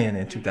again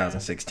in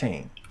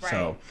 2016. Right.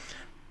 So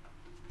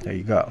there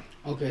you go.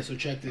 Okay, so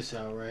check this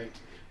out, right?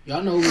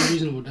 Y'all know when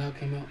Reasonable Doubt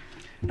came out?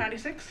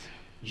 96.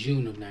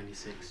 June of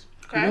 '96.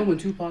 Okay. You know when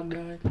Tupac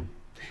died?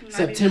 96.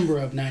 September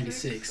of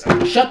 '96.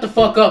 Shut the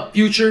fuck up,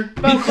 Future.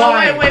 Be But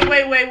quiet.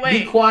 Wait.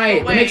 Be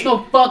quiet. But It makes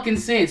no fucking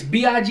sense.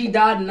 B.I.G.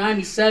 died in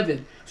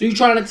 '97. So you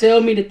trying to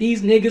tell me that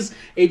these niggas,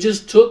 it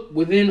just took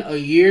within a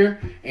year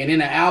and then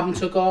the album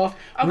took off?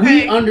 Okay.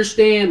 We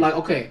understand, like,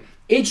 okay,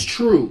 it's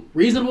true.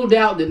 Reasonable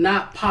Doubt did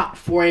not pop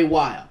for a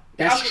while.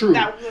 That's true.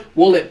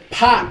 Well, it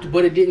popped,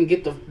 but it didn't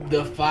get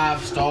the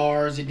 5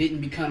 stars. It didn't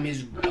become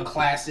a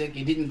classic.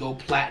 It didn't go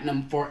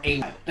platinum for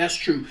a while. That's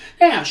true.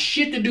 They have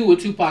shit to do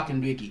with Tupac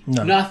and Biggie.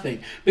 No.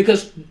 Nothing.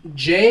 Because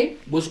Jay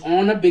was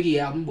on a Biggie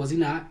album, was he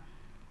not?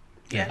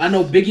 Yes. I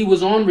know Biggie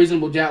was on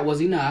Reasonable Doubt, was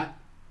he not?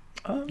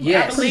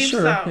 Yes. I believe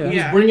Sure, so. yeah. He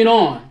Yeah. was Bring It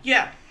On.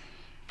 Yeah.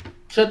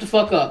 Shut the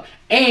fuck up.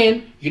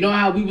 And you know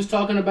how we was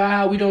talking about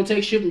how we don't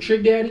take shit from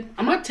Trick Daddy?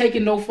 I'm not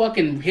taking no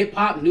fucking hip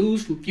hop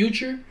news from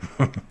Future.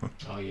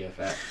 Oh yeah,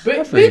 facts. But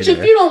I feel you bitch, if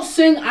there. you don't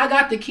sing I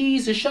Got the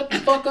Keys and shut the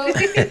fuck up.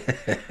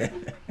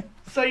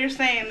 So you're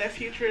saying that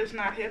Future is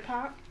not hip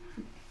hop?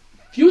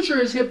 Future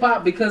is hip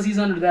hop because he's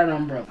under that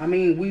umbrella. I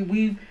mean,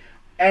 we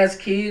as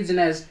kids and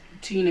as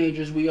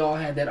teenagers, we all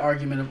had that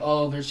argument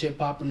of, there's hip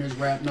hop and there's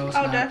rap. No, it's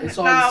not. Definitely. It's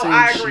all no, the same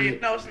I agree.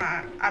 shit. No, it's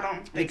not. I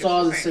don't think It's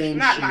all the same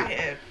Not shit. in my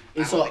head.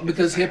 It's I don't all think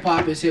because the same. hip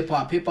hop is hip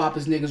hop. Hip hop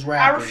is niggas I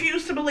rapping.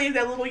 refuse to believe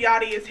that Lil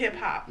Yachty is hip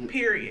hop.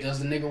 Period. Does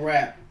the nigga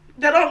rap?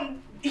 That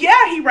don't.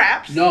 Yeah, he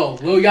raps. No,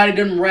 Lil Yachty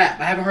doesn't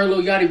rap. I haven't heard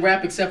Lil Yachty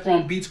rap except for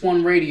on Beats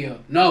One Radio.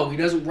 No, he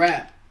doesn't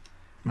rap.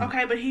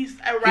 Okay, but he's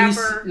a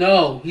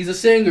rapper. He's a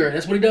singer.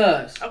 That's what he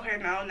does. Okay,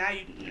 no, now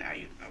you.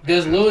 Okay.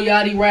 Does Lil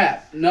Yachty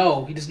rap?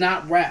 No, he does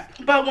not rap.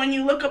 But when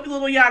you look up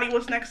Lil Yachty,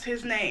 what's next to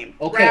his name?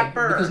 Okay,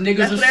 Rapper. because niggas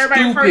That's are what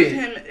everybody refers to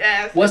stupid. him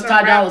as. What's He's a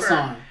Ty Dolla rapper.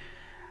 Sign?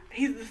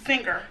 He's the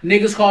singer.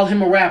 Niggas call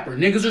him a rapper.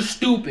 Niggas are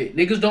stupid.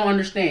 Niggas don't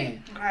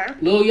understand. Okay.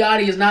 Lil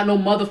Yachty is not no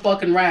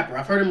motherfucking rapper.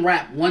 I've heard him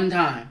rap one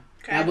time.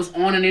 Okay. I was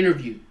on an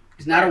interview.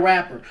 He's not a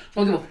rapper.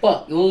 Don't give a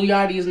fuck. Lil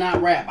Yachty is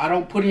not rap. I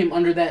don't put him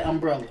under that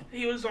umbrella.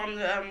 He was on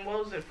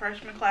the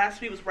freshman class.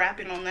 He was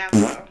rapping on that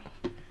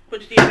one.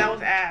 Which that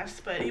was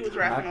ass, but he was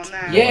rapping on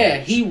that. Yeah,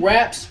 he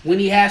raps when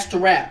he has to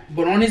rap.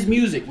 But on his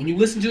music, when you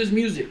listen to his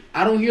music,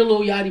 I don't hear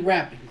Lil Yachty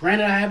rapping.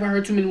 Granted, I haven't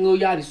heard too many Lil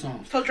Yachty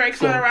songs. So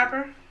Drake's not a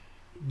rapper?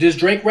 Does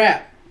Drake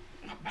rap?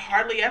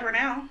 Hardly ever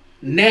now.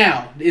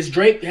 Now, has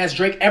Drake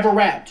ever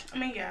rapped I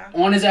mean, yeah.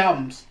 on his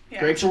albums? Yeah.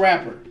 Drake's a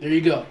rapper. There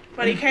you go.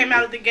 But he came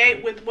out of the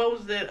gate with, what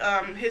was it?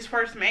 His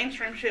first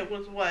mainstream shit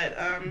was what?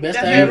 Best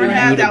Death I Ever Never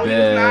Had. Had. That You was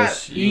the not.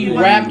 best. He You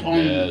rapped the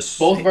on best.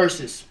 both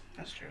verses.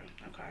 That's true.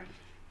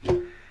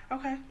 Okay.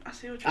 Okay, I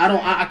see what you're I saying.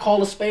 I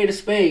call a spade a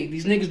spade.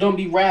 These niggas don't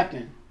be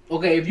rapping.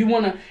 Okay, if you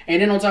wanna,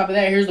 and then on top of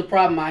that, here's the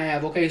problem I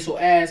have. Okay, so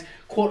as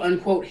quote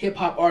unquote hip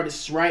hop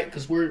artists, right?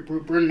 Because we're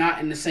not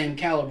in the same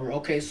caliber.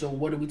 Okay, so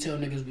what do we tell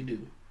niggas we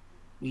do?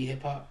 We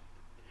hip hop?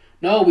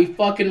 No, we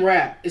fucking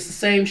rap. It's the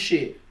same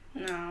shit.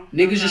 No.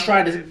 Niggas just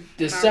tried to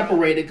Not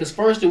separate it because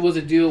first it was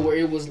a deal where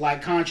it was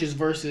like conscious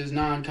versus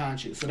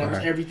non-conscious. So that was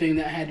Right. everything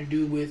that had to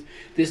do with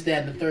this,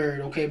 that, and the third.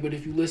 Okay, but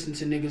if you listen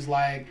to niggas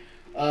like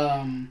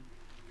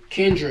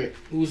Kendrick,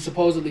 who's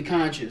supposedly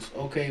conscious,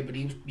 okay, but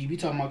he be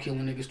talking about killing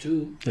niggas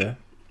too. Yeah.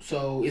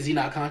 So is he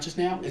not conscious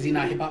now? Is he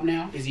not hip hop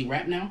now? Is he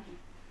rap now?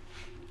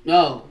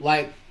 No,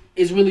 like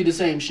it's really the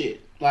same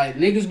shit. Like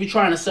niggas be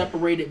trying to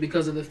separate it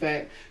because of the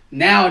fact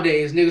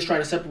Nowadays, niggas try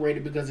to separate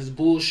it because it's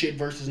bullshit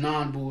versus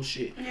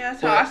non-bullshit. Yeah,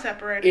 that's But how I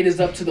separate it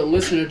is up to the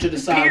listener to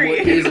decide what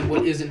is and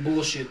what isn't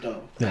bullshit,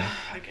 though. Yeah.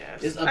 I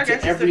guess. It's up I to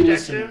guess every it's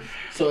listener. subjective.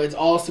 So it's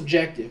all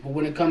subjective. But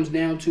when it comes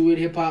down to it,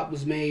 hip-hop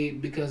was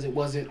made because it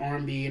wasn't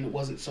R&B and it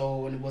wasn't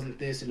soul and it wasn't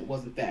this and it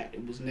wasn't that.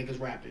 It was niggas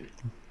rapping.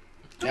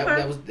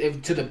 That was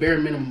to the bare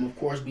minimum. Of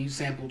course, we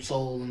sampled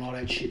soul and all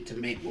that shit to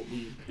make what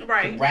we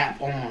Right. rap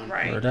on.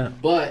 Right. Word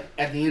up. But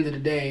at the end of the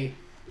day,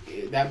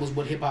 that was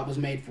what hip hop was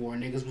made for.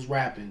 Niggas was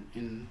rapping,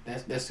 and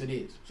that's it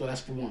is. So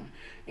that's for one.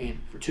 And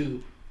for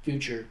two,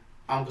 Future,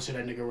 I don't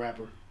consider that nigga a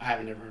rapper. I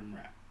haven't ever heard him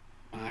rap.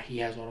 He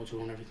has auto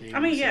tune and everything. I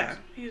mean, yeah.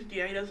 He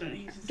doesn't.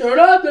 He's. Turn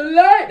up the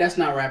light. That's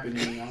not rapping,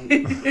 man.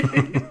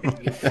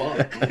 You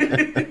fuck.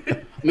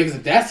 Because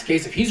if that's the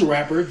case, if he's a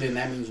rapper, then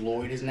that means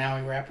Lloyd is now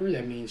a rapper.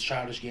 That means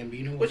Childish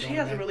Gambino. Which he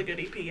has a really good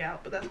EP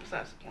out, but that's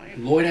besides the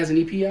point. Lloyd has an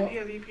EP out? He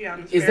has an EP out.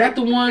 And it's Is that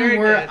the one very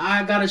where good.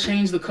 I gotta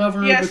change the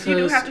cover? Yes, because... you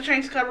do have to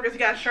change the cover because he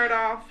got his shirt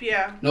off.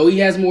 Yeah. No, he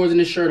has more than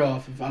his shirt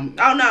off. If I'm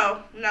Oh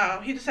no.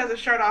 He just has his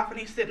shirt off and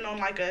he's sitting on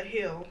like a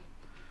hill.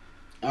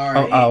 all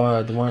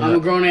right. The one. I'm a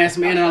grown ass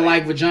man and I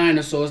like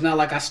vagina, so it's not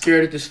like I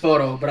stared at this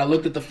photo, but I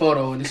looked at the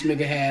photo and this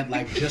nigga had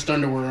like just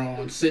underwear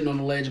on, sitting on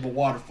the ledge of a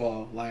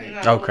waterfall. Like,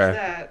 No,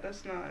 Okay.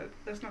 That's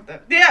not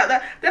that. Yeah,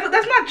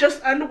 that's not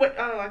just underwear.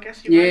 Oh, I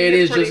guess you. yeah, right. it He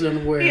is pretty, just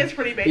underwear. He is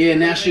pretty basic. Yeah,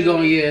 now she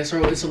going, yeah,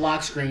 it's a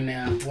lock screen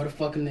now. What a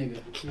fucking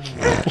nigga. No.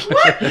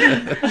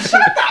 What?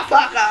 Shut the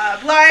fuck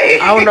up!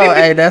 Like I don't know.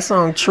 Hey, that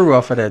song "True"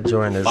 off of that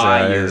joint is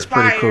Fire. is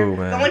pretty fire. cool,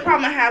 The man. only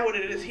problem I have with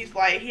it is he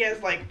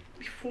has like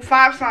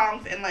 5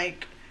 songs and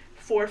like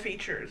 4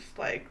 features.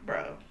 Like,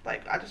 bro,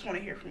 like I just want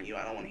to hear from you.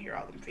 I don't want to hear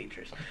all them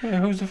features. Hey,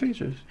 who's the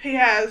features? He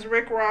has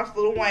Rick Ross,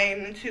 Lil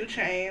Wayne, and 2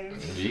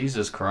 Chainz.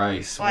 Jesus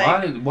Christ!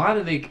 Like- why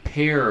do they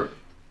pair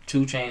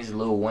 2 Chainz and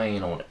Lil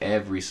Wayne on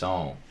every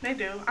song? They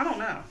do. I don't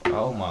know.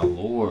 Oh my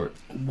lord!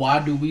 Why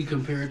do we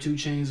compare 2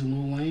 Chainz and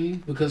Lil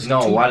Wayne? Because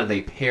No, two- why do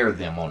they pair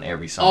them on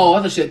every song? Oh, I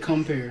thought you said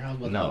compare. I was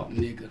about No.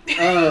 to nigga.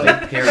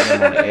 They pair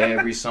them on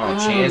every song.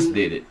 Chance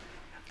did it.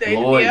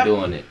 Lloyd yep.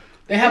 doing it.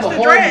 They have It's a the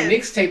whole dread.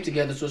 mixtape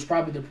together, so it's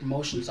probably the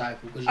promotion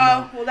cycle. Cause, you Oh,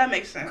 know, well, that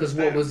makes sense. Because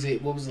then. what was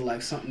it? What was it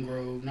like? Something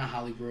Grove, not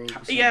Holly Grove. or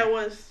something. Yeah, it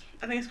was.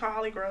 I think it's called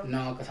Holly Grove.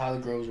 No, because Holly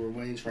Groves were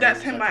Wayne's friend. That's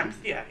It was him like by a-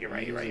 himself. Yeah, you're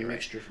right. it You're was right. a You're right.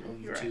 mixture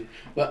of You're the right. two.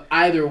 But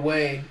either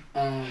way,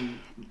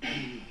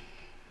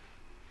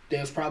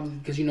 there's probably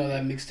because you know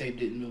that mixtape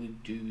didn't really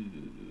do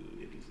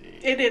anything.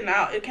 It did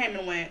not. It came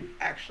and went.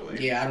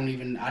 Actually. Yeah, I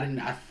didn't. I think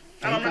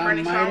I don't remember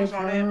any might songs have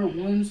on it. heard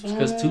one song.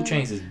 Because 2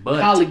 Chainz is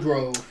butt. Holly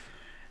Grove.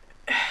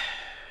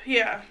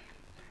 Yeah.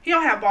 He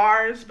don't have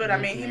bars, but I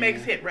mean, he Mhm.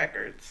 makes hit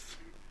records.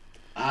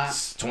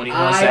 It's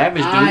 21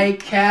 Savage, dude. I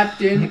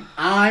captain,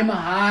 I'm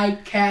high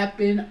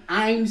capping,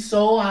 I'm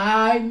so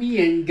high,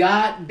 me and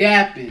God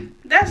dapping.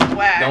 That's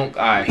whack. Don't.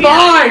 All right.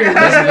 Fire!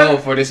 Let's go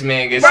before this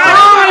man gets Right,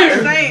 started. that's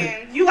what I'm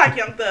saying. You like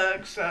Young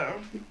Thug, so.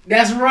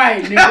 That's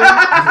right,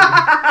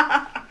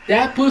 nigga.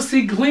 That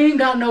pussy clean,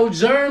 got no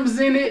germs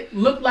in it.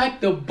 Look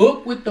like the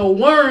book with the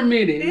worm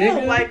in it, Ew,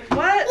 nigga. like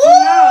what?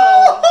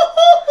 No.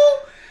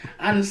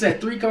 I done set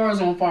 3 cars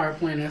on fire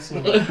playing that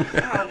song. Oh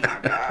my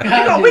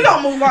god. We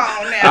gonna move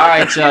on now. All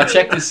right, y'all.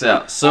 Check this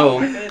out. So Oh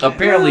my goodness.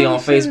 apparently on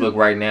Facebook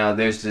right now,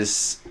 there's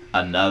this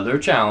another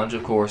challenge,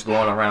 of course,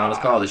 going around. It's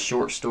called the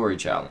Short Story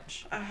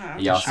Challenge. Uh-huh.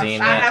 Y'all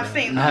seen I that? have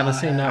seen I haven't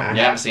seen that one.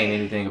 You haven't seen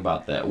anything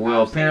about that.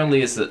 Well,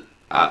 apparently it's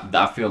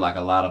I feel like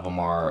a lot of them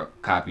are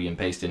copy and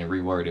pasted and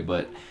reworded,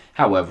 but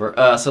however,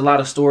 it's a lot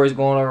of stories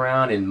going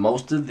around, and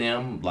most of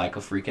them, like a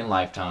freaking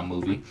Lifetime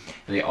movie,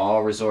 they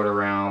all resort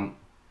around,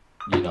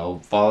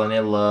 falling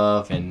in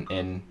love and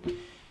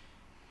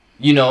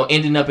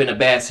ending up in a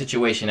bad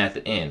situation at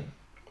the end.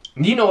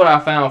 You know what I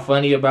found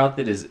funny about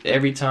that is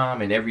every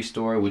time in every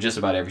story, well, just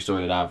about every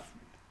story that I've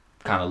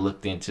kind of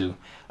looked into,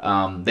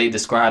 they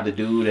describe the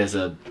dude as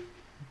a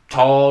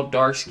tall,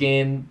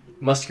 dark-skinned,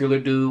 muscular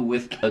dude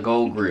with a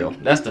gold grill.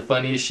 That's the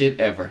funniest shit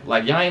ever.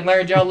 Like, y'all ain't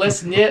learned y'all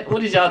lesson yet?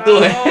 What is y'all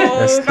doing?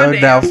 That's Oh, my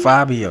thugged damn. out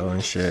Fabio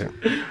and shit.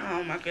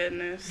 Oh my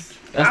goodness.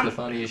 That's the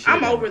funniest shit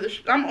I'm ever.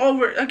 I'm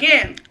over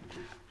again.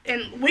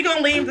 And we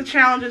gonna leave the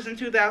challenges in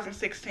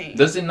 2016.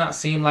 Does it not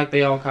seem like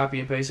they all copy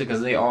and pasted?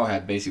 Because they all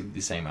have basically the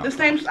same outcome. The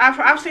same.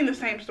 I've seen the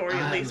same story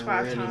at I least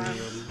haven't 5 read any times.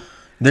 of them.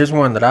 There's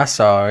one that I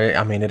saw.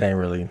 I mean, it ain't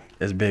really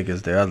as big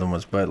as the other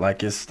ones, but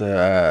like it's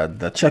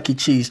the Chuck E.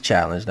 Cheese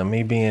challenge. Now,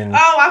 me being,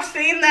 Oh, I've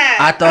seen that.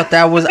 I thought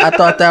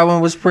that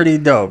one was pretty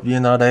dope. You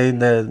know,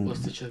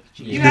 What's the Chuck E.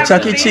 Cheese? You the haven't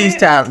Chuck E. seen Cheese it?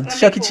 challenge. Let me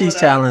Chuck E. pull Cheese it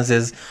up. challenge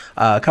is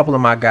a couple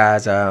of my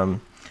guys.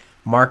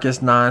 Marcus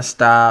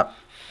Nonstop.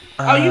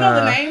 Oh, you know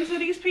the names of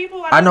these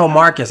people? I know don't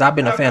Marcus. I've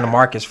been a fan of Okay.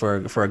 Marcus for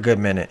a good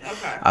minute.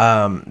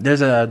 Okay.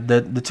 There's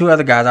the 2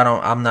 other guys.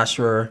 I'm not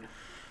sure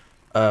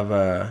of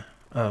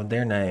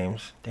their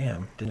names.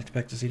 Damn, didn't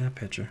expect to see that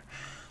picture.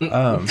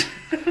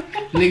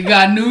 Nigga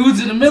got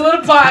nudes in the middle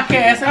of the podcast.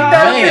 Ain't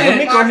that Man, let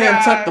me it? go ahead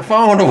and tuck the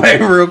phone away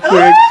real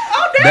quick.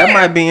 Oh, damn. That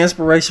might be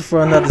inspiration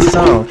for another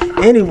song.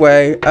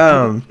 Anyway,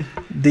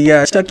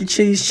 the Chuck E.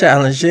 Cheese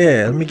challenge.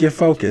 Yeah, let me get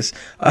focused.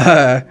 Look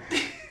at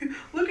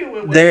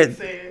what There- Whitney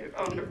said.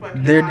 on the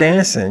fucking They're line.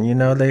 dancing, you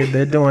know.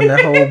 They're doing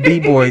that whole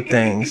b-boy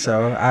thing.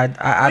 So I We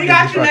did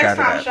got the you fuck next out of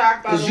time, that.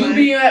 Shock, by Cause the you way.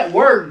 be at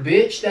work,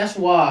 bitch. That's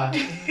why.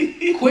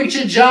 Quit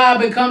your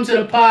job and come to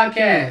the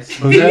podcast.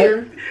 Who's that?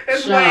 Here,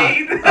 It's Shock.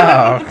 Wade.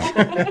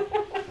 Oh.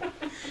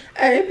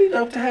 Hey, it'd be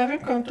dope to have him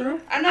come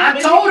through. I know. I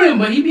but told him,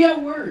 but he be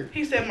at work.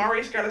 He said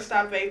Maurice got to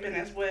stop vaping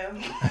as well.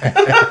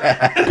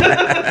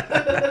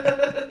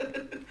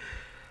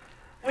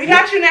 We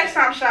got you next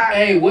time, Shock.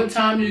 Hey, what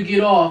time you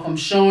get off? I'm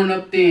showing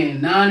up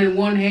then. 9 in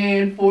one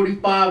hand,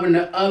 45 in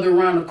the other,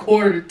 around a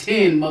quarter to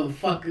 10,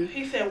 motherfucker.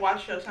 He said,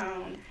 watch your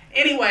tone.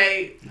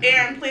 Anyway,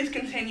 Aaron, please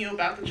continue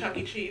about the Chuck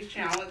E. Cheese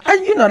challenge.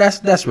 You know,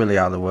 that's really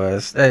all it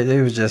was.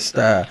 It was just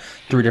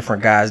 3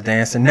 different guys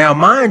dancing. Now,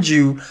 mind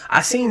you,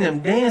 I seen them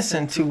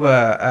dancing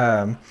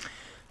to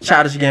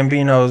Childish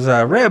Gambino's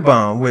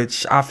Redbone,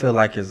 which I feel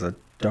like is a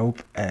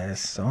dope ass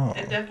song.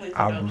 It definitely is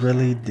a I dope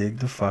really song. dig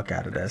the fuck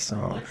out of that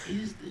song. What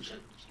is the Chuck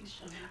E. Cheese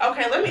show?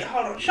 Okay, let me,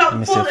 hold on. Let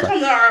me see Pull if this I-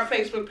 from our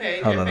Facebook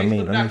page Hold at on, let me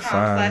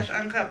find-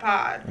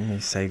 facebook.com/uncutpod. Let me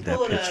save that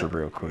Pull it picture up.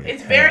 real quick.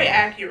 It's Hang very on.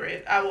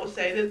 accurate, I will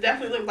say. They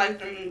definitely look like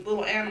them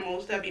little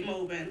animals that be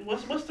moving.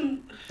 What's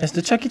them? It's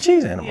the Chuck E.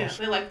 Cheese Yeah, animals.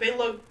 they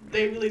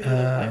really do look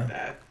like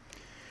that.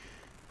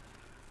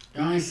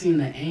 Y'all ain't seen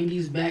the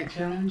Andy's Back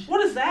Challenge? What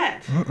is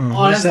that? Mm-mm,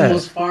 Oh, what's that's the that?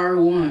 most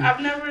fire one. I've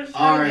never seen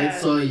Alright,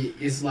 that. so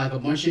it's like a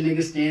bunch of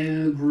niggas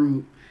standing in a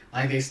group.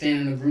 Like they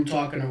stand in a group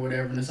talking or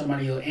whatever, and then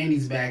somebody yell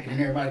Andy's back, and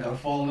then everybody gotta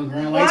fall on the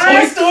ground like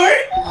What? Toy Story.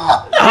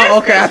 Oh,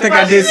 okay. I think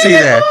I did see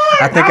that.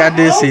 I think I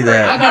did see I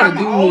that. gotta I'm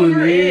do one, over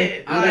man.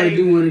 it. I gotta Like,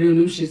 do one of them.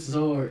 Them shits is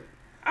hard.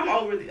 I'm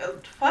over the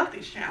fuck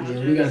these challenges.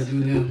 Yeah, we gotta do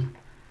them.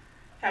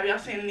 Have y'all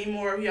seen any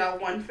more of y'all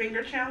one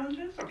finger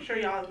challenges? I'm sure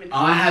y'all have been.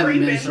 I haven't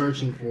been creeping.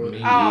 searching for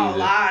them. Oh,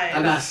 lies.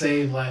 I got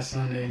saved last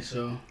Sunday,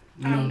 so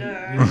we I'm don't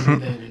done. do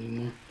that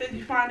anymore. Did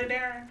you find it,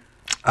 Aaron?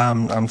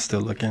 I'm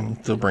still looking,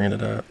 still bringing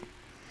it up.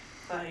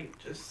 Like,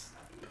 just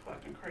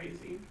fucking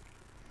crazy.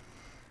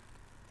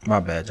 My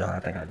bad, y'all. I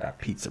think I got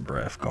pizza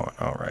breath going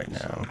on right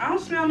now. I don't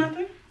smell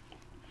nothing.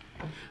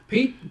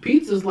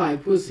 Pizza's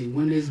like pussy.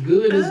 When it's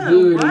good, it's Ugh,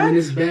 good, what? and when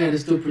it's bad,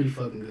 it's still pretty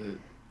fucking good.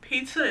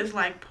 Pizza is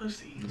like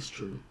pussy. That's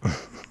true.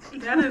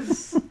 That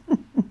is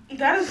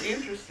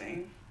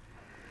interesting.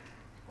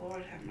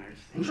 Lord have mercy.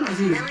 I'm trying to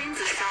see. Millions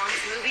of songs,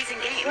 movies,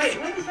 and games. Wait,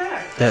 what is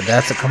that?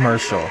 That's a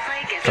commercial.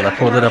 So I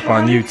pulled it up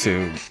on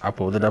YouTube. Oh.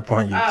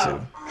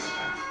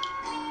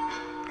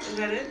 Is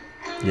that it?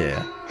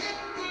 Yeah.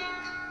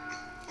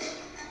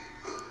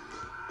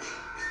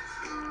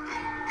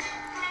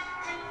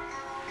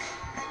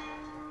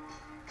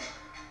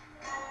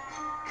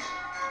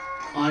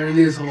 Oh, it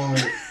is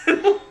hard.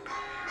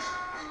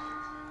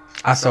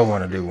 I so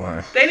want to do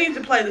one. They need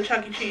to play the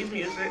Chuck E. Cheese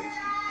music.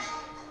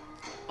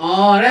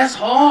 Oh, that's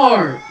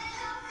hard.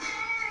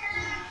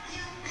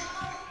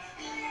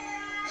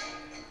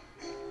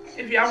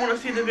 If y'all want to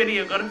see the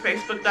video, go to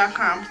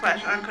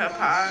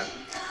facebook.com/uncutpod.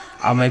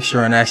 I'll make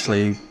sure and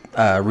actually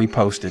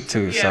repost it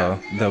too. Yeah. So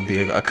there'll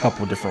be a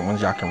couple different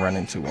ones y'all can run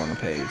into on the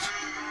page.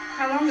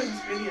 How long is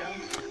this video?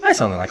 It's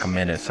only like a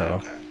minute,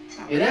 so. Okay.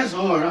 Yeah, that's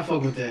hard. I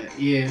fuck with that.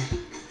 Yeah.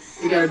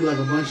 It gotta be like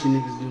a bunch of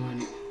niggas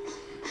doing it.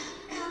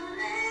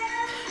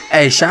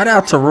 Hey, shout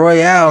out to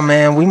Royale,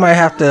 man. We might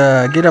have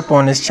to get up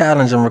on this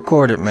challenge and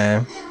record it,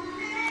 man.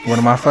 One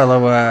of my fellow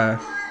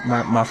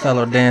my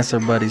fellow dancer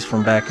buddies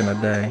from back in the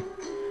day.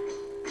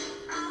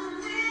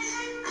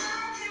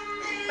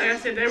 Like I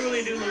said, they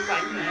really do look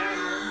like the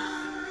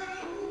animals.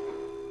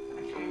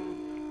 I can't.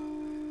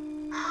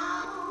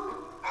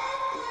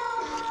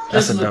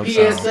 That's This a is dope a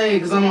song. PSA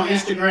because I'm on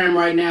Instagram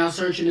right now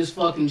searching this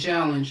fucking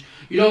challenge.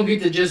 You don't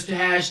get to just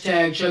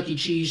hashtag Chuck E.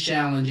 Cheese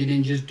challenge and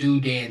then just do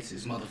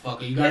dances,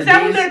 motherfucker. You gotta Is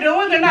that what dance. they're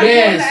doing? They're not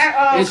doing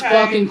that? Oh, It's okay.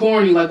 fucking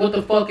corny. Like, what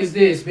the fuck is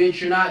this, bitch?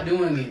 You're not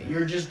doing it.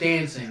 You're just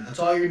dancing. That's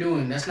all you're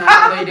doing. That's not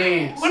how they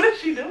dance. What is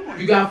she doing?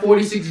 You got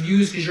 46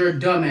 views because you're a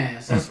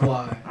dumbass. That's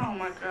why. Oh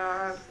my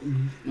god.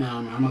 No,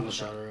 I'm not gonna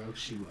shout her out.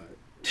 She white.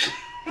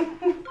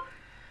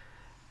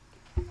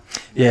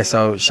 Yeah,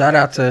 so shout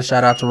out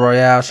to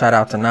Royale, shout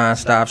out to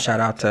Nonstop, shout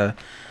out to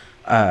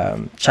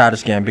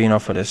Childish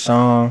Gambino for this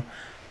song.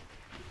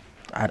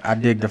 I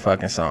dig the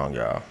fucking song,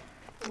 y'all.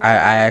 I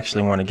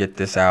actually want to get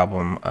this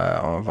album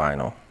on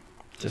vinyl,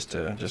 just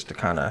to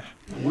kind of.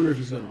 I wonder if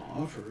he's gonna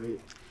offer it.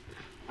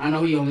 I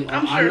know he only.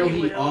 I'm I sure know he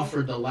he will.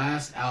 offered the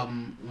last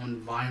album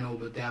on vinyl,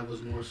 but that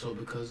was more so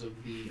because of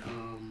the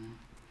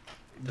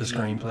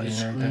screenplay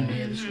and the everything.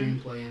 Yeah, the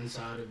Mhm. screenplay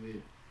inside of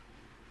it.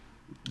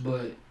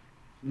 But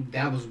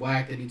that was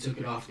whack that he took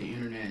it off the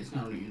internet. It's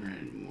not on the internet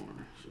anymore.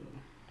 So,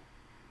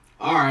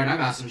 all right, I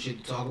got some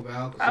shit to talk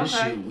about. 'Cause this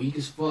Okay. shit weak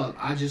as fuck.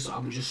 I'm just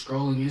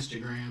scrolling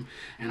Instagram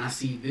and I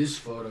see this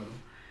photo.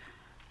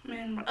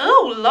 Man,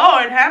 oh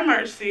Lord, have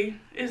mercy.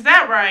 Is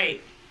that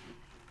right?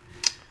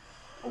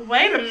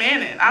 Wait a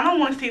minute. I don't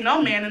want to see no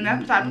man in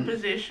that type of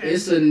position.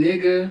 It's a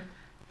nigga.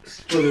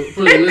 For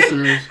the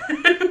listeners,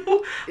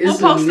 We'll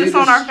it's post a this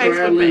nigga on our Facebook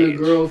straddling page.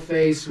 a girl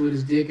face with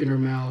his dick in her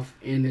mouth,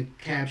 and the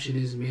caption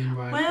is "Men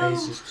ride Well,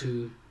 faces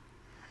too."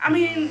 I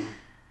mean,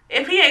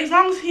 if he, as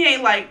long as he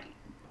ain't like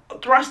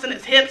thrusting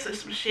his hips or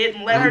some shit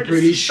and let her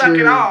pretty just suck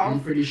it off. I'm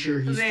pretty sure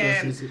he's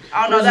Then, thrusting his.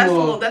 oh no, First that's of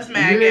all, that's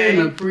mad you're gay.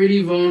 in a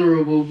pretty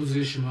vulnerable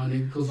position, my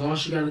nigga, because all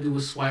she got to do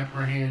is swipe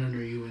her hand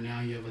under you, and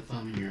now you have a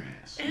thumb in your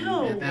ass. And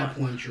Ew. at that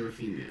point, you're a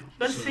female.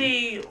 But So,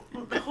 see,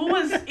 who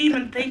is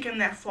even thinking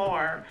that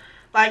far?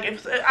 Like,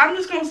 if I'm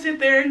just gonna sit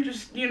there and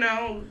just,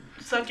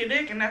 suck your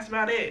dick and that's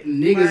about it.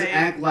 niggas Like,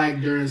 act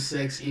like during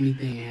sex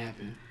anything can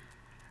happen.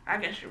 I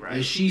guess you're right.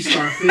 And she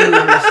start feeling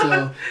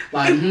herself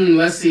like,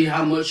 let's see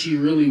how much he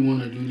really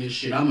want to do this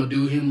shit. I'm gonna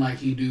do him like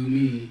he do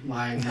me.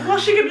 Like, Well,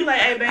 she could be like,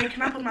 "Hey, babe,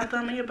 can I put my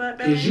thumb in your butt,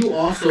 babe?" because you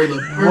also the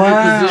perfect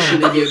Wow.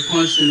 position to get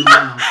punched in the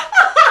mouth.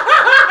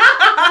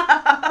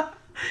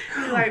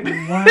 Be like,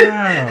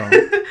 Wow.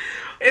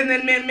 And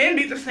then men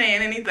be just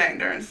saying anything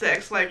during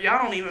sex. Like,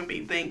 y'all don't even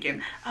be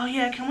thinking, "Oh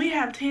yeah, can we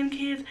have 10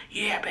 kids?"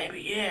 Yeah,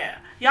 baby, yeah.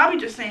 Y'all be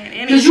just saying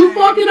anything. Because you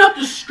fucking up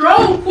the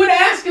stroke. Quit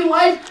asking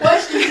life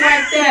questions like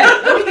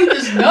that. Let me get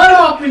this nut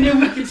off and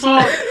then we can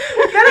talk.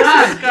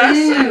 That is God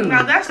disgusting. damn.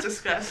 Now that's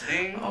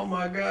disgusting. Oh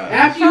my God.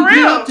 After you For get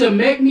real. up to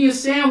make me a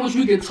sandwich,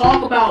 we can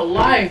talk about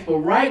life. But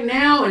right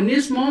now, in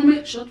this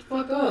moment, shut the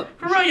fuck up.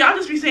 For real, y'all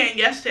just be saying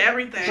yes to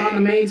everything. Trying to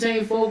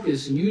maintain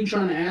focus, and you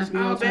trying to ask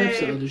me all Oh, types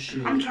of babe, other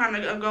shit. I'm trying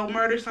to go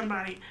murder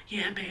somebody.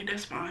 Yeah, babe,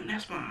 that's fine.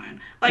 That's fine.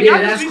 Like, Yeah,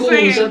 y'all that's just be cool.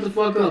 saying. Shut the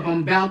fuck up.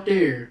 I'm about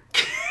there.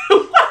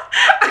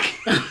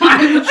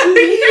 I What you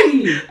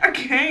mean? I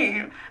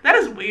can't. That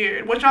is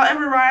weird. Would y'all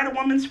ever ride a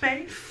woman's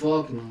face?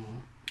 Fuck no.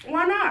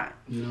 Why not?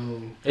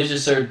 No. It's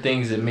just certain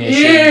things that men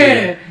shouldn't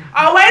Yeah.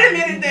 Oh, wait a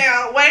minute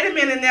now. Wait a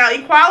minute now.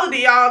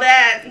 Equality, all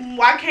that.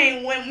 Why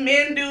can't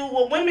men do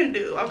what women do?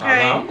 do.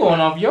 Okay. I'm going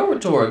off your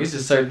rhetoric. It's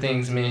just certain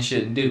things men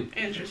shouldn't do.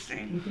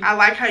 Interesting. I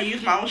like how you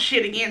use my own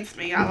shit against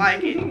me. I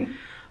like it.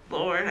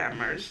 Lord have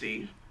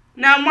mercy.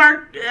 Now,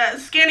 Mark,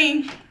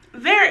 Skinny,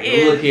 there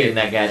is. Look here,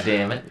 now,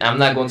 goddamn it. I'm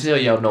not gonna tell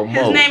y'all no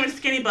His more. name is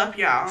Skinny Buff,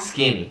 y'all.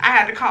 Skinny. I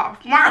had to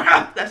cough. Mark,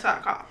 that's how I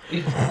cough.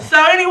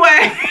 So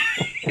anyway,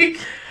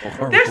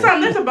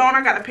 there's a bone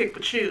I gotta pick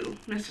with you,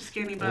 Mr.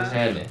 Skinny Buff. What's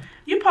happening?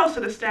 You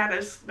posted a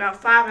status about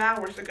 5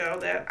 hours ago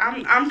that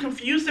I'm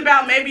confused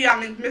about. Maybe I'm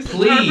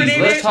misinterpreting Please,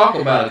 let's it. talk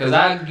about it, because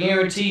I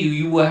guarantee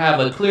you will have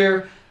a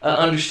clear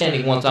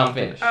understanding once I'm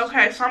finished.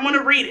 Okay, so I'm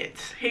gonna read it.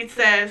 He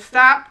says,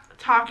 "Stop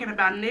talking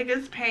about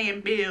niggas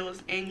paying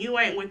bills and you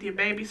ain't with your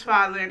baby's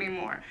father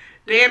anymore.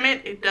 Damn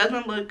it, it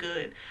doesn't look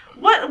good."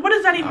 What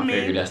does that even I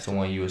figured mean? that's the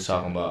one you was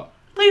talking about.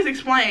 Please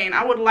explain.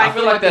 I would like. I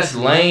feel like that's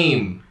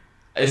lame.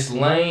 It's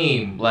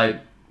lame.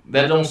 Like,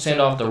 that don't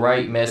send off the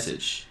right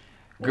message.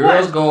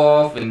 Girls What? go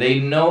off and they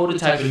know the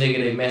type of nigga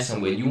they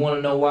messing with. You want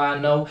to know why I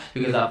know?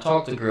 Because I've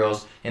talked to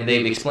girls and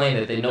they've explained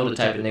that they know the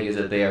type of niggas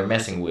that they are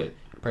messing with.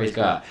 Praise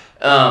God.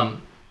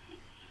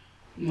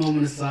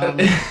 Moment of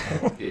silence. Yeah,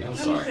 I'm Let me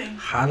sorry. see.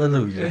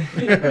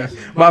 Hallelujah.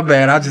 My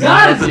bad. I just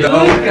God didn't damn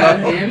know it. the God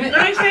damn it.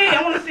 Let me see.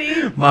 I want to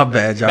see. My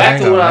bad, y'all. Back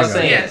Hang to on, what I hang was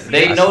on. saying. Yes,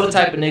 They yes. know the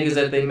type of niggas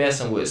that they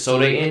messing with. So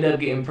they end up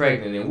getting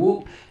pregnant and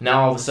whoop.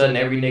 Now all of a sudden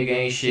every nigga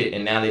ain't shit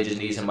and now they just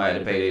need somebody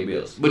to pay their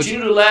bills. But you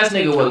knew the last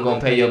nigga wasn't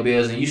gonna pay your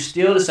bills and you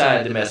still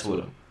decided to mess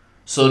with him.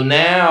 So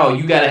now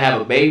you gotta have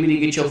a baby to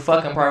get your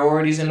fucking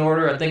priorities in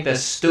order. I think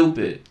that's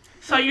stupid.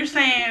 So you're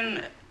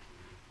saying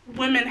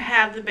women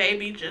have the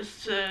baby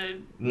just to?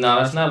 No,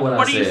 that's not what I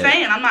What are said. you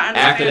saying? I'm not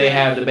understanding. After they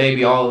have the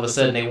baby, all of a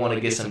sudden they want to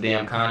get some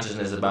damn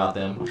consciousness about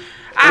them. you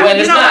Well,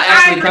 it's know not what? I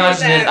actually agree with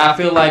consciousness. that. I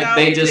feel like No,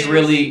 they it just is.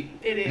 really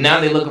It is. now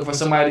they're looking for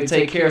somebody to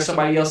take care of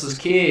somebody else's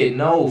kid.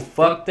 No,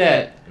 fuck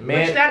that, Which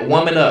man. that-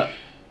 Woman up.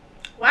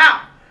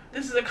 Wow,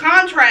 this is a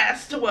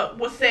contrast to what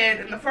was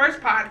said in the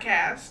first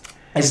podcast.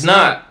 It's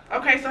not.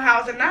 Okay, so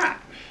how is it not?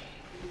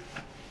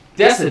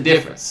 That's the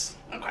difference.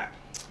 Okay.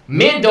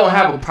 Men don't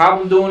have a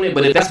problem doing it,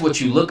 but if that's what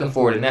you're looking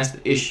for, then that's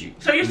the issue.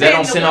 So you're That saying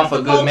don't send off a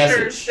the good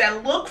cultures message.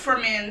 that look for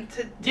men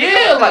to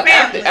Yeah, like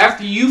family.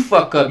 after you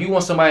fuck up, you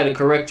want somebody to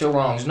correct your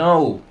wrongs.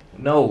 No,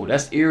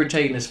 that's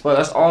irritating as fuck.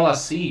 That's all I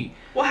see.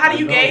 Well, how do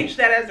you No. gauge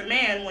that as a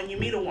man when you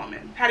meet a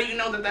woman? How do you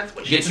know that that's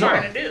what Get she's to know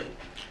trying her. to do?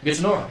 Get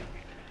to know her.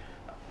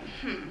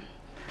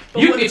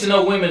 But You what- can get to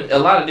know women a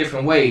lot of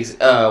different ways.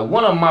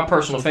 One of my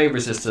personal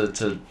favorites is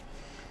to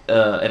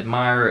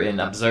admire and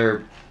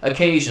observe.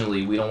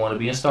 Occasionally, we don't want to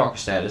be in stalker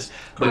status,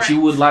 but Correct.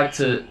 you would like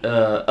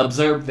to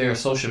observe their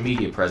social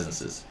media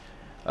presences.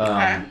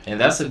 Okay. And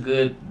that's a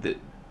good.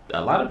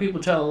 A lot of people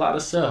tell a lot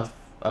of stuff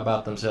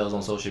about themselves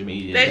on social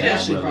media. They that do. don't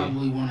That's actually really-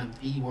 probably one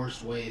of the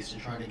worst ways to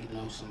try to get to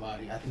know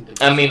somebody. I think.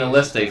 I mean,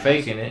 unless they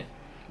faking it,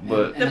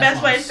 but The And best that's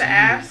why way I'm is to saying-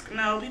 ask.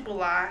 No, people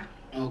lie.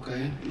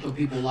 Okay, but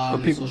people lie But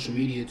on people- social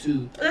media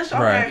too. That's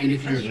okay. Right. And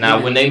if you're now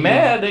when they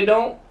mad, they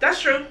don't.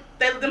 That's true.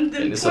 Them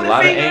It's a Twitter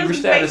lot of fingers angry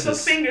and Facebook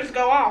statuses. fingers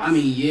go off. I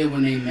mean, yeah,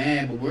 when they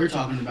mad, but we're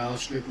talking about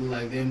strictly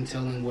like them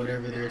telling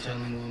whatever they're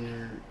telling on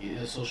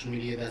their social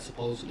media that's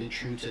supposedly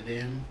true to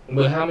them.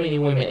 But how many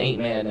women ain't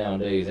mad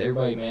nowadays?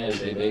 Everybody mad at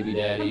their baby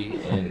daddy,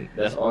 and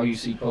that's all you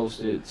see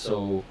posted.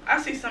 So,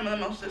 I see some of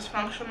the most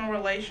dysfunctional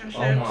relationships.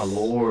 oh my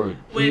lord,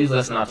 please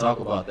let's not talk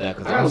about that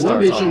because I I'm got gonna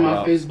one start bitch talking on my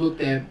about. Facebook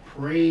that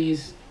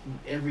prays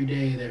every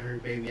day that her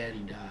baby daddy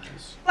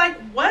dies. Like,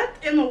 what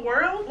in the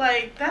world?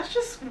 Like, that's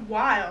just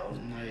wild.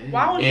 Like,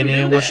 Why would And you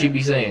then do what that? she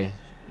be saying?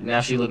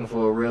 Now she looking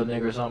for a real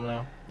nigga or something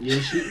now? Yeah,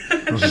 she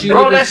Bro,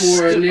 looking that's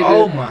for a nigga.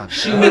 oh my god.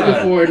 She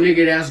looking for a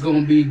nigga that's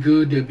gonna be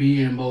good to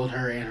be in both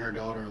her and her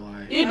daughter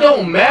life. It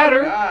don't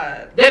matter.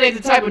 God. That ain't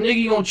the type of nigga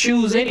you gonna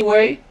choose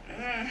anyway.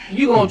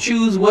 You gonna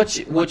choose what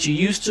you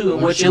used to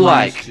and what you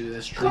like. used to,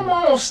 that's true. Come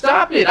on,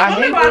 stop it. I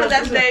Women hate go to girls that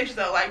who do that. stage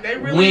though, like they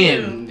really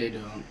When? do. They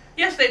don't.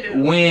 Yes, they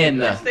do. When?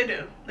 Yes, they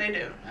do. They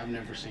do. I've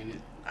never seen it.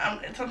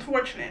 It's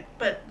unfortunate,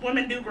 but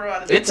women do grow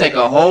out of It that take stage.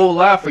 a whole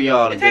lot for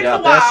y'all to It get takes a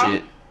out that while.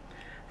 shit.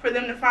 For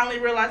them to finally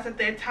realize that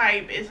their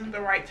type isn't the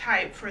right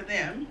type for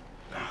them.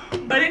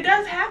 But it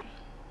does happen.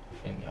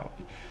 And y'all-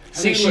 I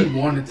See, think she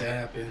look, wanted to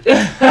happen. Oh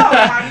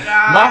my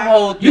God. my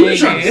whole You thing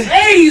trying to is,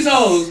 save these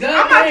hoes, I'm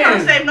not trying to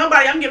goddamn. save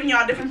nobody. I'm giving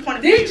y'all a different point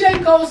of view. Did J.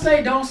 Cole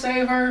say don't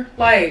save her?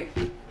 Like,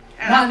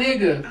 And my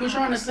nigga, we're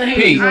trying to save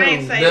Pete, these I ain't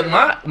hoes. saying-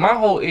 my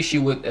whole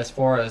issue with as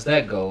far as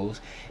that goes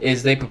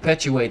is they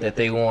perpetuate that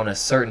they want a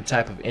certain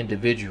type of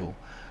individual,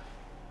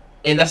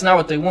 and that's not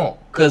what they want.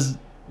 Cause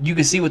you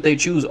can see what they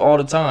choose all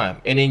the time,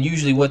 and then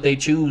usually what they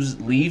choose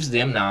leaves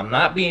them. Now I'm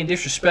not being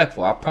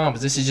disrespectful. I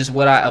promise. This is just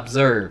what I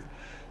observe.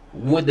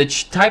 What the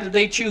type that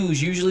they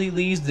choose usually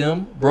leaves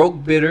them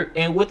broke, bitter,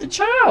 and with the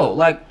child.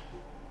 Like,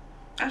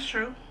 That's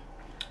true.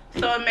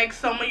 So it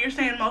makes you're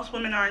saying most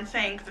women are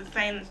insane because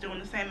insane is doing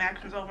the same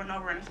actions over and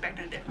over and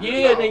expecting a different yeah,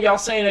 result. and then y'all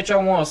saying that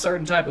y'all want a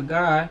certain type of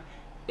guy,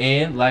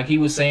 and like he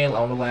was saying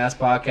on the last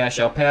podcast,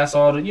 y'all pass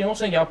all the, you know what I'm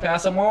saying, y'all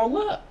pass them all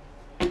up.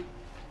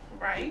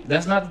 Right.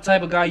 That's not the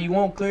type of guy you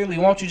want, clearly.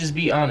 Why don't you just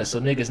be honest so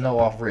niggas know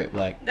off rip?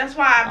 Like, That's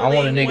why I I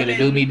want a believe nigga to women,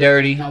 do me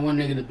dirty. I want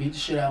a nigga to beat the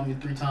shit out of me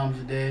 3 times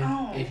a day.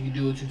 Oh. If you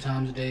do it 2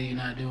 times a day, you're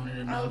not doing it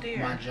enough. dear.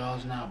 My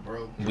jaw's not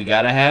broke. We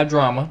gotta have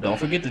drama. Don't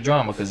forget the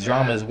drama, because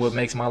drama is what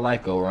makes my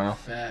life go around.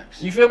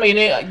 Facts. You feel me?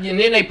 And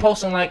then they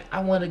posting like, I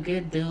want a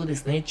good dude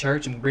that's in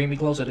church and bring me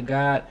closer to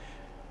God.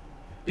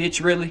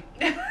 Bitch, really?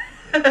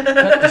 Cut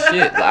the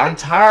shit. Like, I'm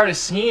tired of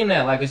seeing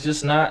that. Like, it's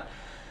just not.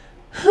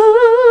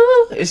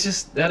 It's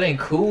just, that ain't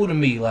cool to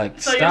me.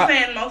 Like, So stop. you're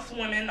saying most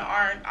women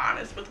aren't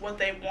honest with what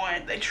they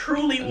want. They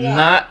truly want.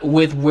 Not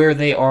with where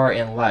they are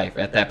in life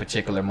at that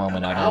particular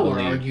moment, I I don't would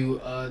believe. argue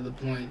the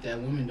point that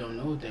women don't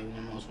know what they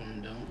want. Most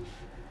women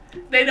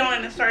don't. They don't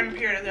in a certain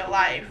period of their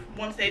life.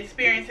 Once they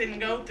experience it and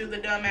go through the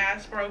dumb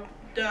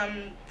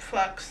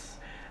fucks,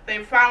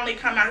 they finally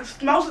come out.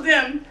 Most of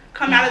them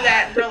come out of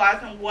that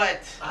realizing what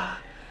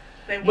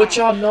they want. But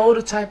y'all know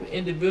the type of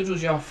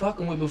individuals y'all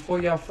fucking with before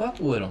y'all fuck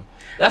with them.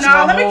 That's No,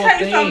 my let me whole tell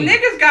you thing. something.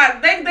 Niggas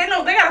got they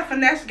know they got a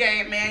finesse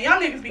game, man. Y'all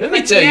niggas be Let me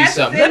fucking tell you finessing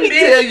something. Let me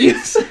tell you bitches,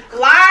 something.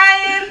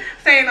 lying,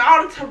 saying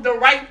all the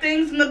right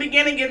things in the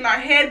beginning, getting our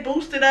head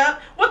boosted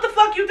up. What the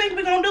fuck you think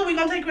we gonna do? We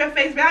gonna take you at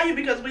face value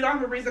because we don't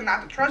have a reason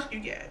not to trust you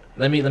yet.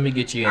 Let me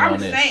get you in I'm on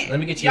this. saying, Let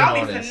me get you y'all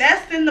in on be this.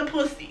 finessing the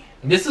pussy.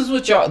 This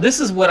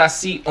is what I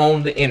see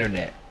on the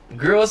internet.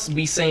 Girls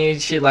be saying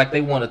shit like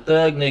they want a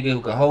thug nigga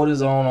who can hold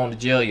his own on the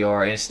jail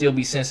yard and still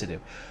be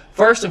sensitive.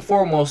 First and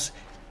foremost,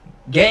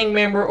 gang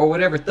member or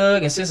whatever,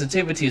 thug and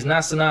sensitivity is not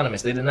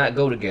synonymous. They do not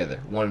go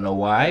together. Want to know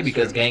why?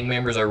 Because gang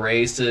members are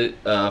raised to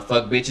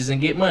fuck bitches and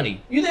get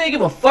money. You think they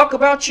give a fuck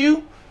about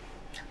you?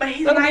 But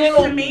he's Let me nice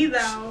know. to me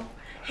though.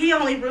 He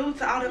only rude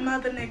to all them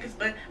other niggas,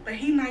 but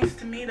he nice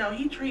to me though.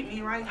 He treat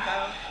me right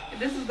though.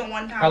 This is the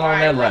one time. How long where I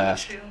that ain't fuck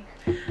last? with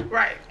you.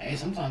 Right. Hey,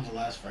 sometimes it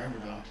lasts forever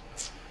though.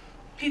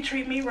 He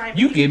treat me right.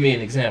 You give me an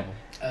example.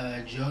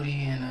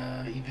 Jody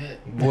and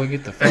Yvette. Boy,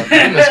 get the fuck.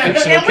 I'm a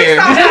fictional And we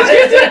saw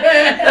character.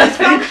 how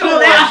dysfunctional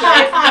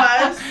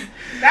that shit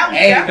was. That was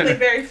Hey. definitely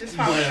very But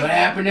dysfunctional. what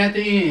happened at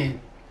the end?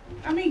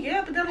 I mean,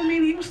 yeah, but that don't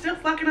mean he was still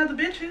fucking other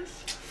bitches.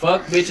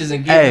 Fuck bitches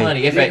and get Hey.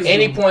 money. If at Niggas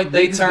any gonna- point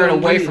they niggas turn gonna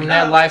away get from it.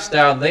 that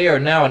lifestyle, they are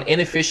now an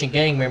inefficient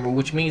gang member,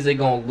 which means they're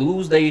gonna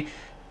lose their,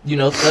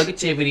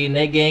 thuggativity and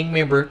their gang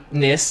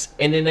member-ness,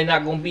 and then they're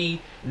not gonna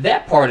be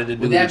that part of the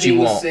With dude that that you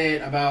being want.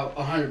 said, about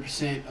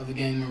 100% of the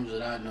gang members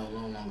that I know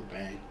no longer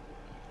bang.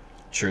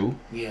 True.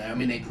 Yeah, I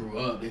mean they grew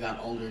up, they got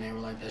older, and they were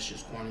like, "That's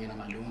just corny, and I'm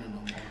not doing it no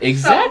more." So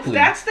Exactly. if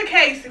that's the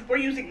case, if we're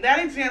using that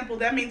example,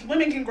 that means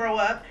women can grow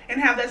up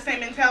and have that same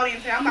mentality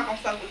and say, I'm not gonna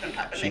fuck with them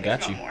type of She niggas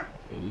got no you. more.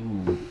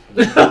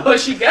 Ooh.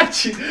 She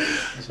got you.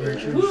 That's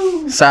very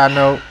true. Side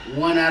note,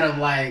 1 out of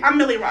like I'm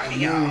Millie a Rocky,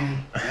 y'all.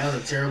 million. That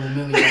was a terrible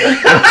million. Black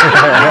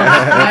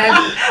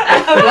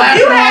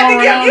You all had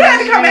around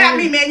to come this at shit.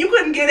 me, man. You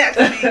couldn't get at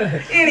me.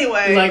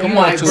 Anyway. Like, Come you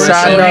on, like, to bro,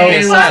 side so note.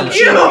 man, Silent.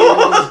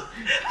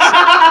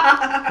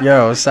 You.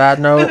 yo, side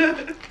note,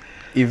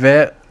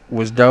 Yvette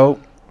was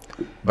dope,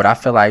 but I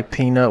feel like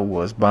Peanut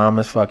was bomb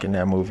as fuck in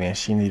that movie, and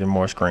she needed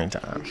more screen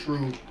time.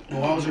 True.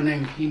 Well, what was her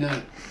name?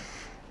 Peanut.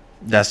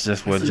 That's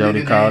just what That's a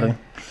Jody nigga called name. her.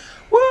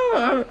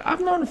 Well, I've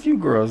known a few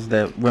girls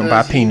that went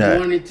by He Peanut.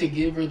 wanted to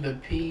give her the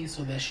P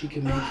so that she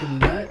could make him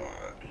nut.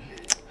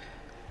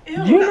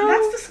 Ew, You know?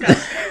 that's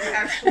disgusting,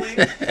 actually.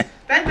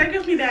 that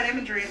gives me bad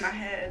imagery in my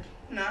head.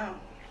 No.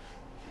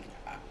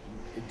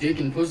 Dick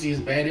and pussy is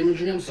bad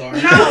imagery. I'm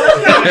sorry. No,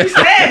 that's not what you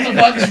said. What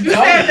the fuck is You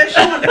going said on? that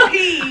she wanted to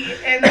pee,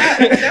 and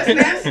that's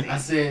nasty. I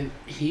said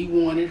he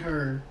wanted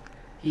her.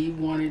 He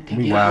wanted to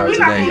We get wild her. We're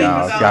not today, gonna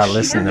y'all. even If go. y'all She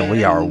listening, bad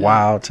we are nut.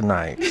 wild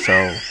tonight.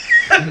 So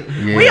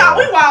Yeah.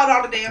 We wild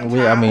all the damn time.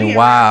 I mean, We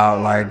wow.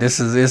 everywhere. Like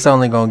it's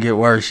only gonna get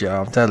worse,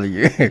 y'all. I'm telling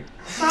you.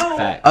 So,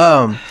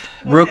 Facts.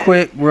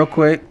 Real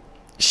quick.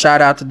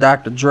 Shout out to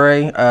Dr.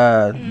 Dre.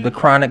 The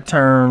Chronic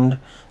turned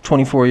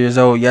 24 years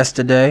old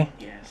yesterday.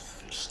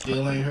 yes.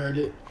 Still ain't heard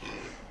it.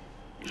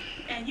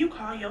 And you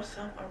call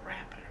yourself a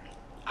rapper.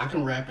 I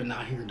can rap and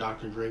not hear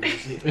Dr. Dre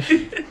music.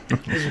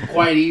 It's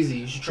quite easy.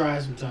 You should try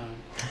it sometime.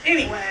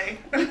 Anyway.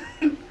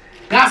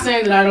 Not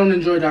saying that I don't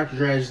enjoy Dr.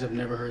 Dre. I just have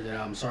never heard that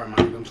album. Sorry, Mike.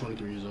 I'm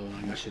 23 years old. I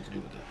ain't got shit to do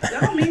with that.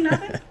 That don't mean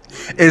nothing.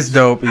 It's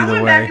dope I either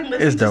went way. back and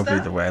listened It's to dope stuff.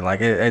 either way.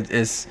 Like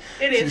it's.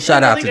 It is.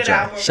 Shout It's a out really to good Dre.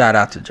 album. Shout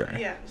out to Dre.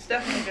 Yeah, it's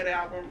definitely a good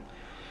album.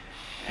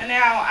 And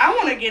now I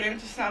want to get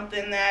into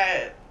something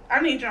that I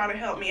need y'all to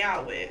help me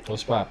out with.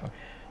 What's poppin'?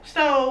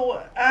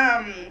 So,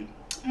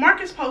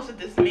 Marcus posted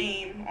this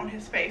meme on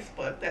his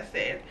Facebook that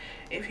said,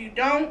 "If you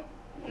don't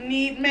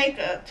need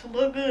makeup to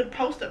look good,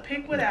 post a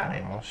pic without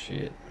it." Oh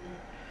shit.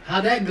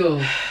 How'd that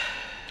go?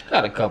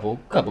 Got a couple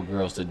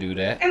girls to do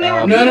that. And they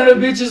were None of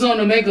the bitches on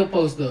the makeup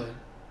post though.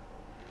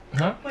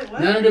 Huh? Wait,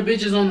 what? None of the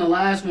bitches on the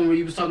last one where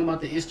you was talking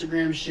about the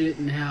Instagram shit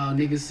and how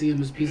niggas see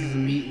them as pieces of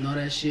meat and all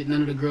that shit.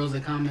 None of the girls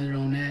that commented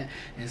on that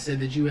and said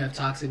that you have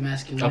toxic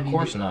masculinity. Of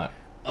course not.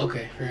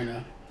 Okay, fair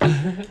enough.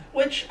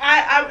 Which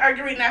I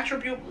agree,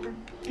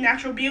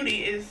 natural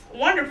beauty is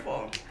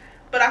wonderful,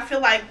 but I feel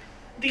like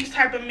these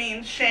type of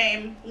memes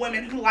shame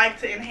women who like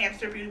to enhance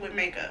their beauty with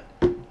makeup.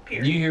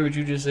 Period. You hear what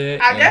you just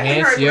said? I definitely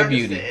Enhance heard your what I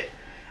just beauty. said.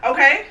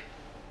 Okay,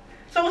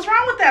 so what's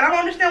wrong with that? I don't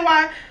understand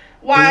why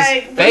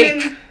It's fake.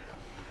 women.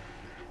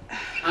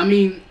 I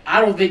mean,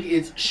 I don't think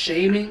it's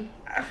shaming.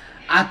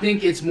 I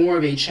think it's more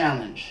of a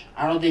challenge.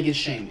 I don't think it's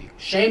shaming.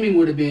 Shaming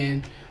would have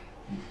been,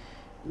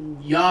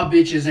 y'all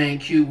bitches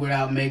ain't cute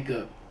without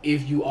makeup.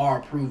 If you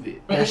are, prove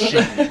it. That's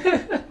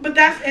shaming. But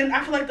and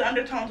I feel like the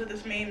undertones of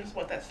this meme is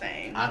what that's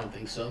saying. I don't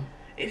think so.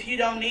 If you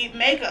don't need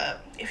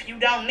makeup, if you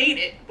don't need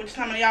it, which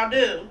some of y'all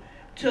do,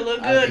 to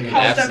look I good, think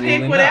post a Absolutely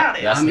pic without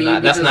it. That's I mean,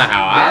 not. That's because not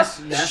how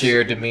that's- I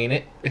shared to mean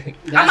it. That's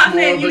not more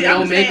saying of a you- I'm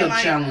no saying, makeup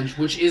like- challenge,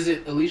 which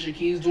isn't Alicia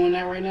Keys doing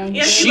that right now?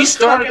 Yeah, She looks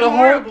started fucking the whole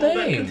horrible, but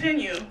thing.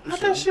 Continue. I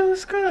thought she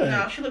was good.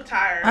 No, she looked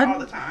tired I- all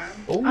the time.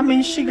 I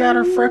mean, she got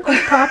her freckles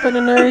popping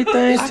and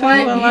everything. It's too.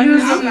 like, I like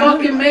use it. the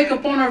fucking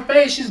makeup on her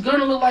face. She's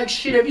gonna look like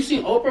shit. Have you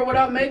seen Oprah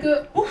without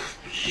makeup? Oof,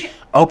 shit.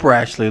 Oprah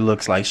actually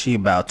looks like she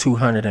about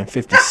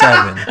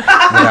 257 without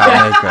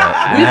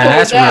makeup. We And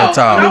that's found real out.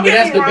 talk. Don't but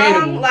get that's me wrong.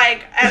 debatable.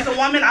 Like as a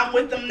woman, I'm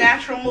with the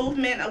natural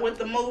movement, with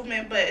the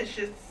movement, but it's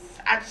just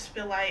I just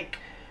feel like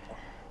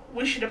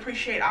we should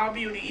appreciate our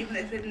beauty, even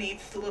if it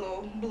needs a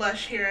little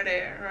blush here or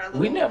there, or a little.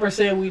 We never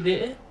said we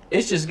didn't.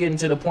 It's just getting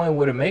to the point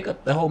where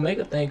the whole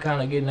makeup thing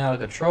kind of getting out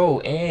of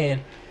control.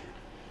 And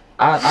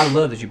I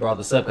love that you brought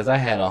this up because I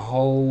had a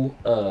whole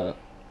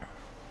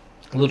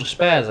little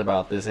spaz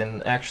about this.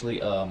 And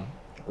actually,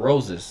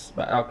 Roses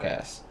by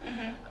Outkast.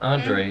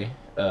 Andre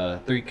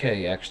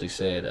 3K actually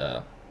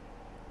said,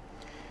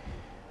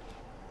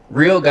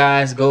 real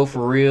guys go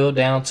for real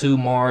down to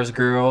Mars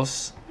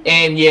girls.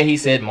 And yeah, he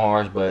said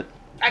Mars, but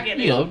I get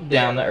it. you know,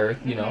 down to earth,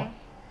 you know.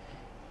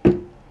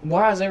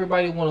 Why does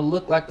everybody want to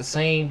look like the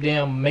same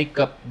damn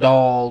makeup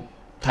doll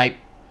type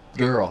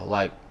girl?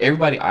 Like,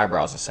 everybody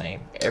eyebrows the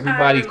same.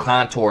 Everybody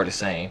contour the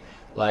same.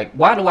 Like,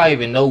 why do I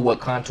even know what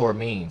contour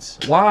means?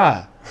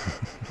 Why?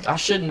 I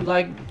shouldn't,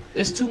 like,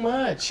 it's too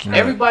much. Yeah.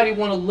 Everybody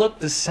want to look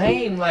the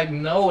same. Like,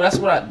 no, that's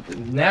what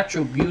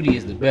natural beauty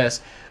is the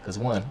best. Because,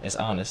 one, it's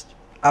honest.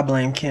 I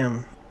blame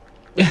Kim.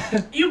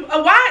 You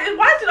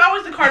why is it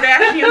always the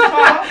Kardashians'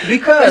 fault?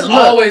 Because It's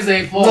always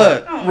a fault.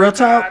 Look, Oh my real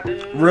talk, God,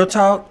 dude. real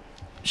talk.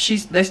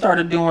 They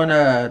started doing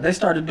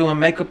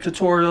makeup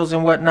tutorials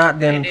and whatnot.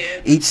 Then They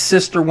did. each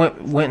sister went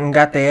and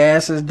got their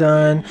asses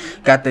done,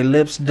 got their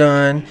lips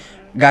done,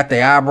 got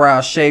their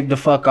eyebrows shaved the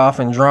fuck off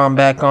and drawn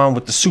back on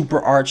with the super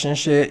arch and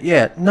shit.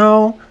 Yeah,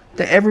 no,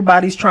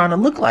 everybody's trying to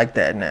look like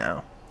that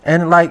now,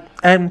 and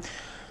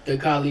The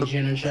Kylie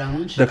Jenner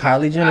challenge. the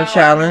Kylie Jenner I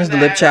challenge, the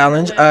remember lip that.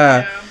 challenge.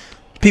 Yeah.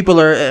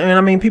 People are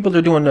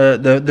doing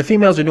the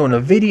females are doing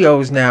the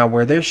videos now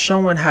where they're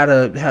showing how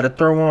to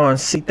throw on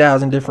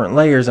 6,000 different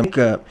layers of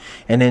makeup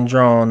and then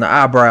draw on the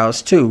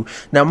eyebrows too.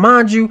 Now,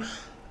 mind you,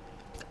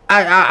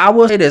 I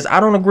will say this: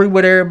 I don't agree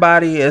with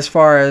everybody as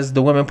far as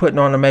the women putting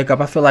on the makeup.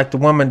 I feel like the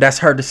woman, that's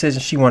her decision.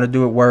 She want to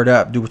do it. Word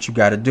up, do what you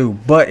got to do.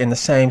 But in the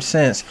same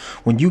sense,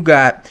 when you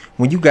got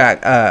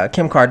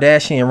Kim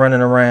Kardashian running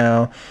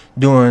around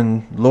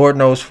doing Lord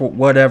knows for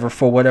whatever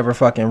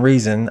fucking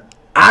reason,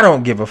 I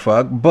don't give a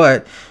fuck.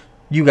 But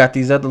you got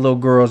these other little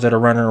girls that are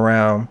running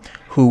around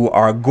who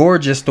are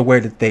gorgeous the way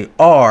that they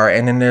are,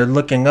 and then they're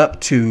looking up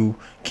to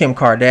Kim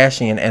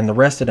Kardashian and the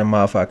rest of them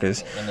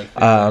motherfuckers,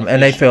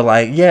 and they feel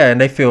like,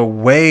 and they feel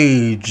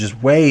way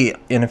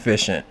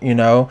inefficient, you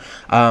know,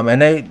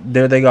 and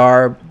they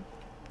are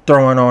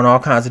throwing on all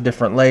kinds of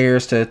different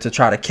layers to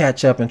try to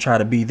catch up and try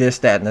to be this,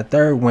 that, and the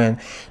third, when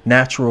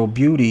natural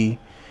beauty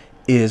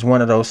is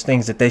one of those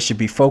things that they should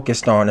be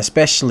focused on,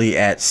 especially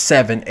at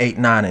 7, 8,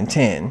 9, and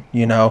 10.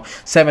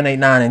 7, 8,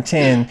 9, and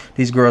 10,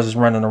 these girls is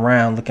running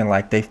around looking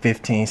like they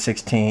 15,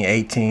 16,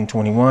 18,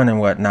 21 and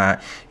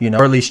whatnot,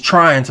 or at least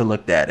trying to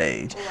look that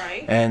age.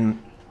 Right.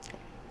 And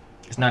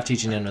it's not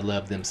teaching them to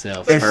love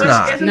themselves. It's first.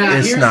 not. Now,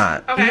 It's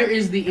not. Okay. Here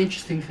is the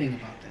interesting thing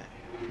about that.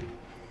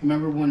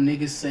 Remember when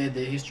niggas said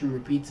that history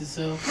repeats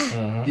itself?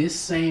 This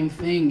same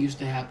thing used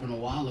to happen a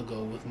while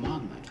ago with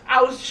modeling.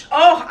 That was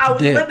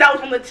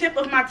on the tip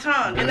of my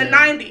tongue in the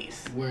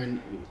 90s. Where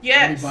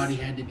Yes. everybody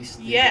had to be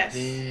still Yes.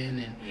 thin,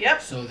 and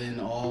Yep. so then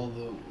all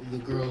the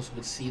girls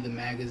would see the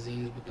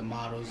magazines with the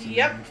models, and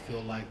Yep. they would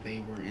feel like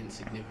they were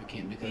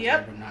insignificant because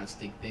Yep. they were not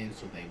stick thin,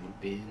 so they would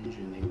binge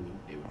and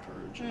they would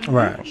purge. And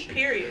Right. and shit.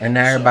 Period. And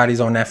now everybody's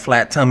on that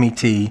flat tummy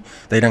tea.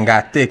 They done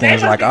got thick, and They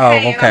it's must like, be oh,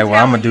 paying, okay, I'm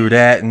well, I'm gonna telling do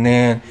that, and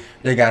then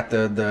they got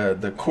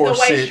the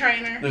corset, waist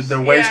trainers.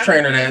 the waist Yeah.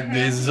 trainer that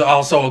is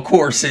also a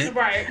corset,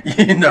 Right.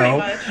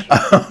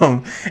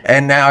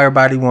 And now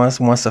everybody wants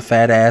a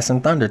fat ass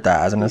and thunder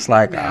thighs, and it's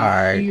like, Now, all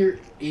right, here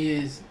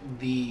is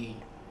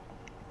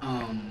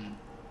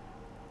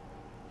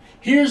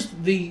here's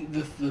the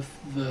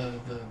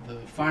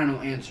final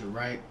answer,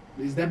 right?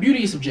 Is that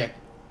beauty is subjective.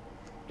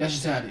 That's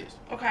just how it is.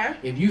 Okay.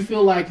 If you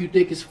feel like you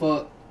thick as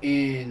fuck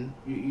and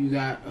you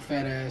got a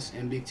fat ass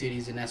and big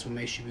titties and that's what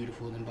makes you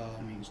beautiful, then by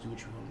all means do what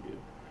you want to do.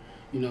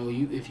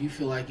 If you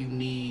feel like you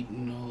need,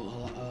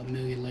 a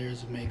million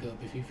layers of makeup,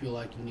 if you feel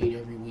like you need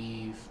every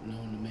weave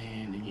known to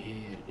man in your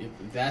head, if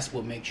that's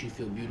what makes you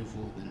feel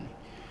beautiful,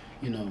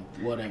 then,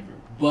 whatever.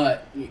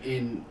 But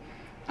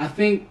I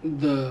think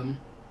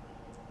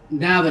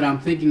now that I'm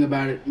thinking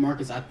about it,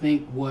 Marcus, I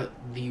think what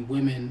the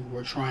women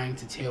were trying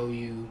to tell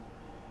you,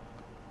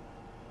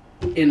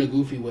 in a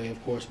goofy way,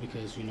 of course,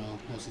 because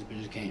most of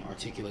these bitches can't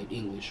articulate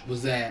English,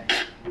 was that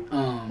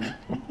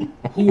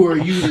who are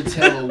you to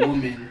tell a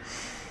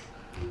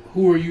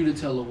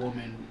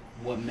woman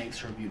what makes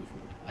her beautiful?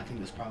 I think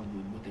that's probably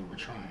what they were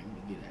trying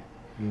to get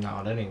at.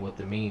 No, that ain't what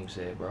the meme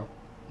said, bro.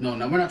 No,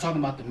 we're not talking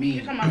about the meme.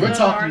 talking about We're the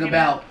talking argument?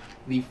 about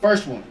the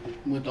first one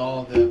with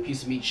all the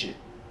piece of meat shit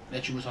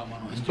that you were talking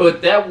about on Instagram.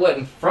 But that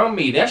wasn't from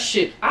me. That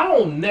shit, I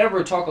don't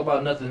never talk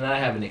about nothing that I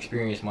haven't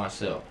experienced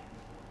myself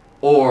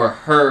or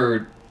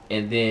heard,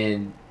 and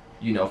then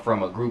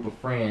from a group of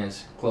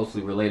friends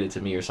closely related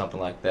to me or something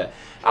like that.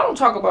 I don't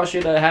talk about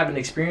shit that I haven't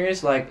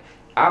experienced. Like,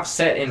 I've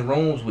sat in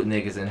rooms with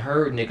niggas and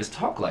heard niggas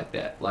talk like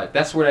that. Like,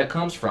 that's where that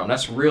comes from.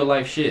 That's real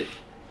life shit.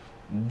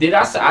 Did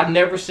I say? I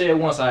never said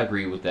once I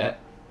agree with that.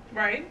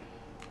 Right.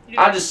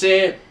 I just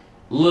said,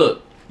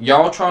 look,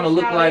 y'all trying to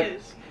look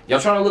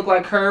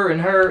like her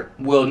and her.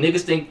 Well,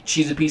 niggas think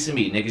she's a piece of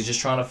meat. Niggas just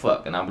trying to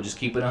fuck, and I'ma just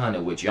keep it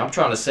 100 with you. I'm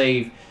trying to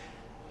save.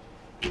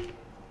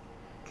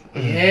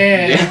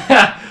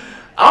 Yeah.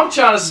 I'm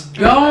trying to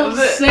Don't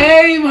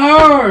save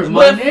her,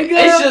 my But nigga.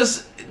 it's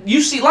just,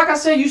 you see, like I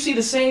said, you see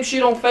the same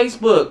shit on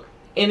Facebook,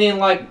 and then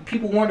like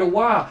people wonder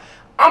why.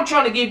 I'm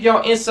trying to give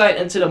y'all insight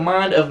into the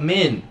mind of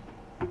men.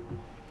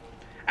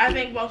 I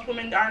think most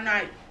women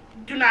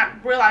do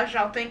not realize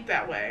y'all think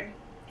that way.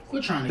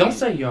 Quit trying to Don't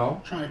say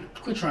y'all.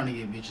 Quit trying to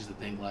get bitches to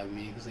think like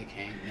me because they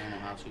can't. They don't know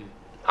how to.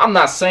 I'm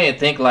not saying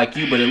think like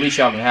you, but at least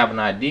y'all can have an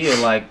idea.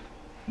 Like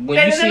when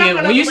They're you not see gonna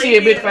a believe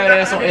big you, fat they're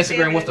ass not on gonna Instagram,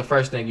 understand what's it. the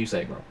first thing you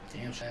say, bro?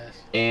 Damn ass.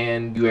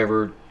 And you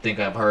ever think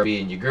of her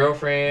being your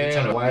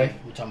girlfriend or wife?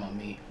 We're talking about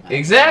me.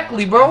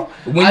 Exactly, bro.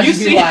 When I you just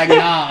see be like,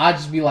 nah. I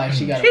just be like,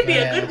 she got She'd a be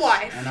fat a good ass,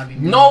 wife. and I be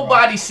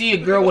nobody see a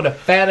girl with a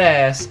fat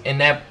ass and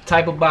that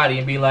type of body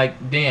and be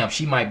like, damn,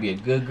 she might be a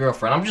good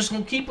girlfriend. I'm just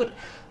gonna keep it.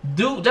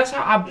 Dude, that's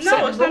how I say it's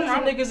those nothing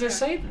wrong with niggas that that.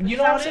 say, That's you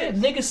know what I'm how saying? it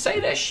is. Niggas say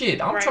that shit.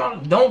 I'm Right.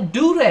 trying to, don't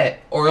do that,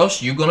 or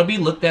else you're gonna be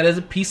looked at as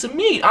a piece of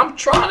meat. I'm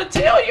trying to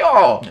tell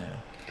y'all.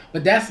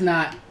 But that's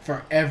not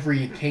for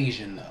every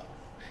occasion, though.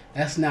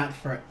 That's not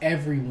for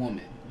every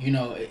woman.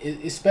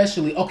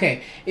 Especially,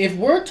 okay, if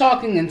we're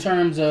talking in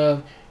terms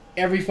of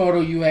every photo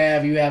you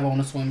have on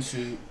a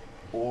swimsuit,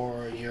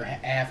 or you're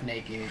half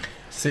naked,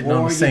 sitting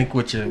on or the sink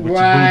with your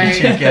right,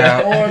 booty cheek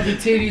out. or the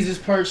titties is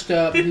perched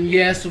up, then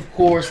yes, of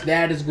course,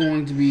 that is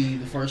going to be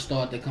the first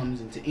thought that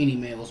comes into any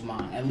male's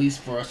mind, at least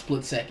for a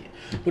split second.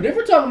 But if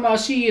we're talking about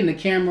she in the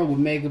camera with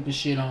makeup and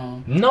shit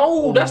on,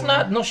 No, that's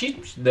not. No,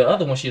 the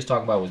other one she was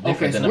talking about was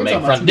different than the we're talking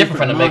about makeup. two Different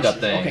from the makeup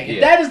monsters. thing. Okay, if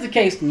Yeah. that is the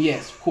case, then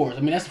yes, of course.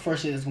 I mean, that's the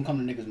first shit that's gonna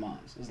come to niggas'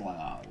 minds. It's like,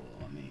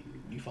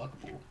 you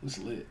fuckable. It's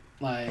lit.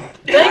 Like,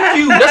 Thank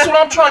you. That's what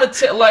I'm trying to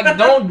tell. Like,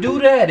 don't do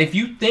that. If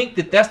you think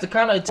that that's the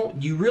kind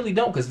of you really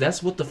don't, because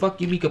that's what the fuck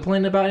you be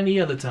complaining about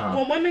any other time.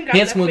 When women got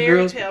Hence that when fairy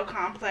girls- tale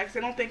complex,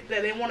 they don't think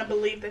that they want to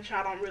believe that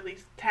y'all don't really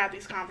have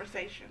these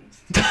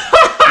conversations.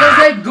 cause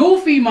they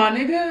goofy, my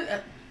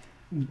nigga.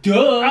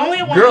 Duh.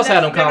 Only one Girls that's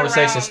have them been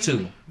conversations around-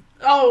 too.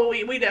 Oh,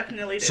 we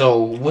definitely do. So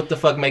what the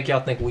fuck make y'all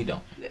think we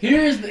don't?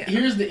 Here's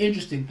the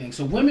interesting thing.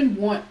 So women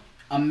want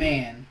a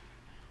man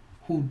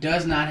who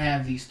does not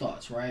have these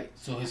thoughts, right?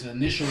 So his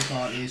initial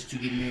thought is to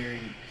get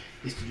married,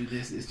 is to do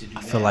this, is to do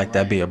that. I feel like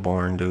that'd be a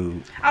boring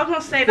dude. I was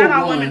gonna say For not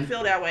all one- women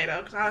feel that way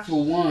though,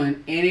 for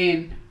one, and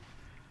then,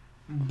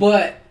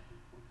 but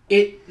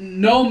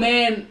no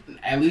man,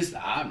 at least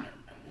I've never met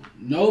one,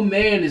 no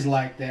man is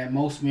like that.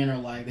 Most men are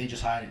like, they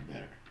just hide it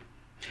better.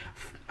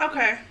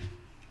 Okay.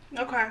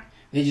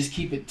 They just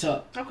keep it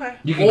tucked. Okay.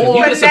 You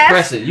can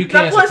suppress it. You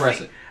can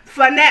suppress it.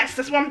 Finesse.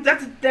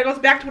 That goes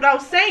back to what I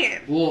was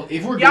saying. Well,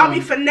 if we're y'all be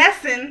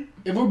finessing.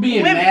 If we're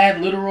being women.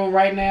 mad literal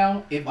right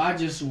now, if I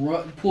just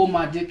pull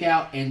my dick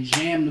out and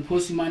jam the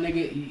pussy, my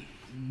nigga,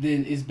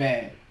 then it's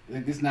bad.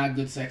 Like, it's not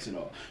good sex at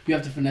all. You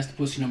have to finesse the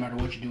pussy no matter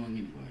what you're doing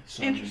anyway.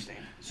 So, Interesting.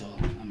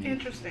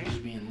 Interesting.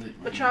 Just being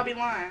lit. But y'all be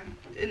lying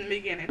in the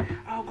beginning.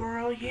 Oh,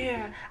 girl,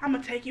 yeah, I'm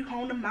gonna take you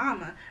home to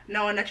mama,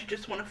 knowing that you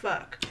just want to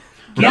fuck.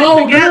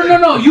 No.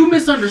 You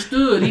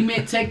misunderstood. He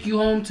meant take you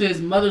home to his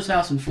mother's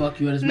house and fuck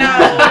you at his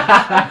mother's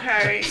house.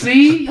 Okay.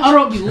 See? I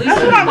don't be listening.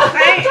 That's what I'm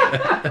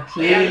saying.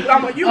 See? Yeah,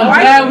 I'm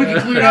glad we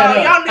can clear that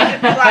up. Y'all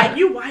niggas be like,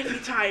 you wifey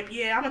type.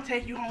 Yeah, I'm gonna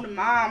take you home to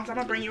mom's. I'm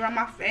gonna bring you around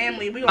my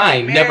family. We gonna I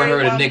ain't never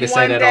heard a nigga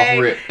say that off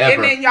rip, ever.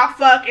 And then y'all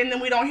fuck, and then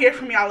we don't hear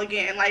from y'all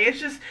again. Like, it's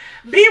just,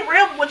 be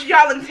real with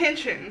y'all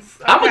intentions.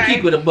 Okay? I'm gonna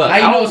keep it a buck. How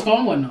you know his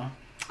phone wasn't on?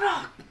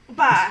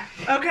 Bye.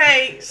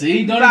 Okay.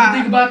 See, don't even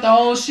think about the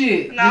whole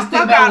shit. No, just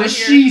think about what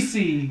she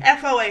see.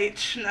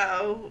 FOH,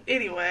 no.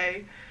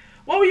 Anyway,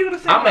 what were you gonna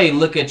say? I may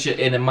look at you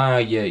and admire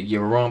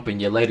your rump and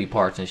your lady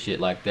parts and shit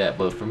like that,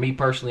 but for me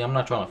personally, I'm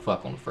not trying to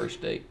fuck on the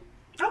first date.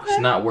 Okay.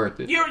 It's not worth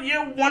it.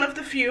 You're one of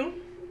the few.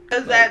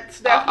 Cause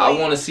I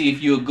want to see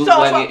if you a goofy.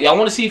 I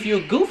want to see if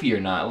you're a goofy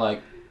or not.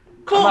 Like.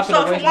 Cool.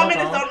 So if a woman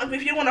is on,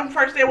 if you want to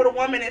first date with a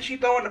woman and she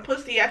throwing the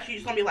pussy at you,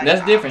 you're gonna be like,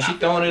 that's different. She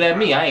throwing it at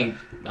me. I ain't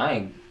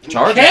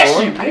charging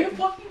for it. Nigga,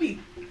 fuck me.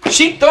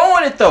 She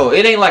throwing it though.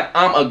 It ain't like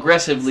I'm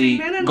aggressively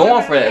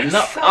going for that.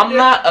 No, I'm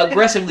not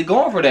aggressively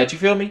going for that. You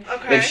feel me?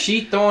 Okay. If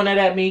she throwing it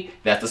at me,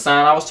 that's the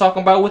sign I was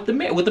talking about with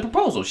the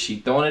proposal. She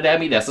throwing it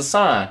at me. That's a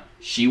sign.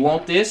 She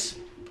want this.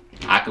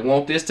 I could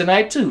want this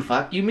tonight too.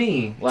 Fuck you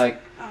mean like.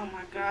 Oh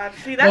my God.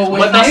 See, that's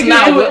when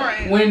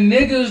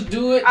niggas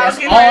do it, that's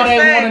all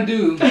they want to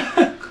do.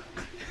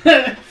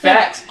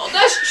 Facts. Oh,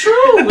 that's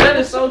true. That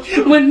is so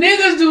true. When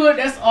niggas do it,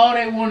 that's all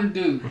they want to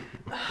do.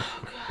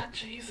 Oh God,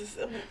 Jesus.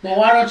 But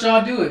why don't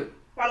y'all do it?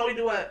 Why don't we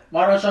do what?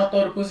 Why don't y'all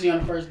throw the pussy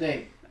on the first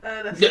date?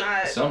 That's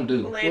not. Some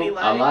do.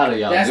 Ladylike. A lot of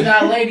y'all. That's do.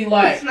 not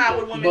ladylike. That's not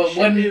what women But should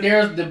when do.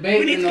 there's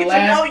debate we in need the to get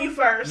last, to know you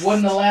first.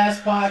 Wasn't the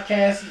last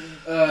podcast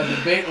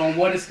debate on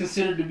what is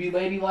considered to be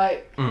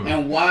ladylike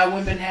and why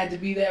women had to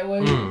be that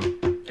way?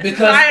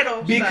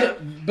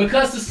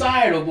 Because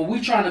societal, but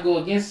we trying to go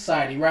against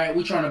society, right?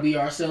 We trying to be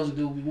ourselves and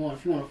do what we want.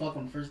 If you want to fuck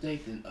on the first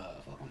date, then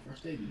fuck on the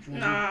first date.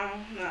 No.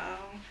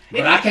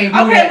 But I can't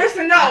do that.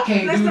 Listen.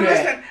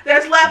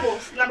 There's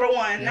levels. Number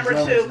one. Number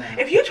two. Now.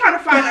 If you're trying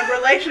to find a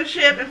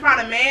relationship and find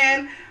a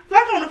man,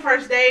 fuck on the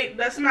first date.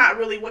 That's not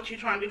really what you're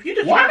trying to do. If you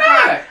just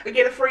trying to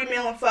get a free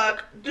meal and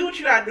fuck, do what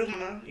you gotta do,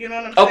 man. You know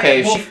what I'm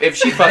saying? Okay, if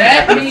she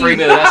fucking with a free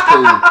meal, that's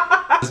cool.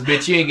 Cause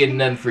bitch, you ain't getting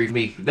nothing free from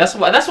me. That's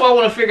why I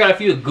want to figure out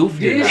if you a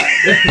goofy or not.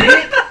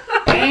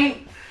 It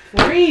ain't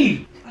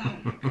free.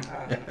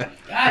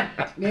 God,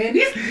 man,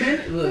 this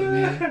man, look,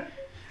 man.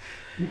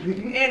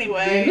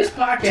 Anyway, man, this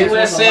podcast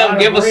 2SM,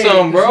 give us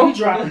some, bro. We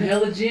dropping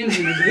hella gems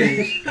in this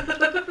bitch.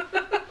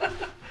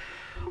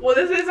 Well,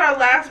 this is our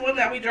last one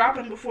that we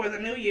dropping before the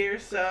new year,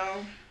 so.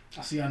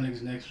 I'll see y'all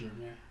niggas next year,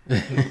 man.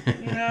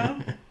 You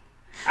know?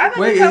 I think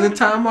Wait, is it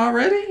time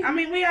already? I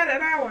mean, we had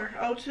an hour,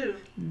 02.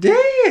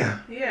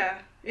 Damn. Yeah.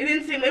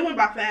 It went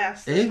by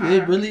fast. It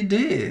really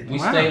did. We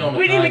stayed on the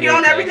We didn't even get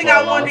on everything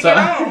I wanted to get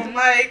on.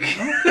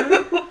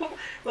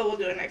 But we'll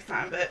do it next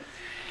time. But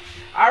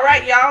all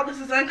right, y'all. This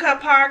is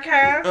Uncut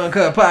Podcast.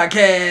 Uncut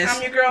Podcast.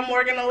 I'm your girl,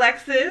 Morgan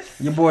Alexis.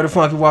 Your boy, the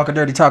Funky Walker,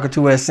 Dirty Talker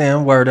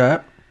 2SM. Word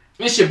up.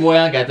 It's your boy.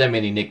 I ain't got that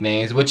many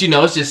nicknames. But,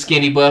 it's just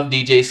Skinny Buff,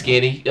 DJ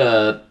Skinny.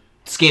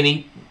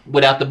 Skinny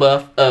without the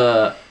buff.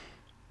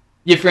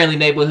 Your friendly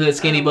neighborhood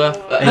Skinny Buff.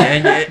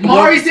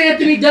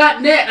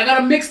 MauriceAnthony.net. I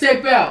got a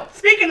mixtape out.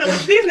 Speaking of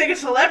which, these niggas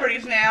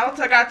celebrities now.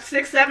 So I got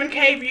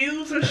 6-7K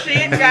views and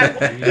shit. Got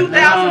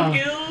 2,000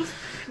 views.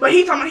 But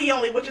he talking about he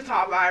only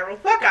Wichita viral.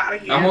 Fuck out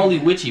of here. I'm only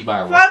witchy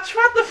viral.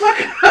 Shut the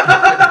fuck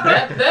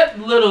up. that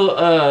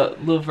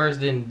little verse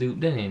didn't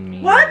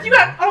mean. What? You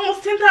got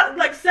almost 10,000,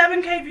 like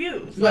 7K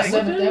views. You got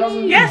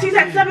 7,000? Yes, he's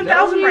at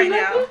 7,000 right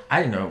now.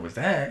 I didn't know it was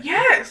that.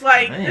 Yes,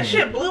 the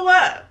shit blew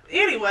up.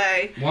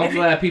 Anyway. Well, I'm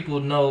glad people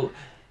know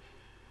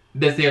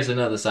that there's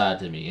another side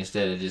to me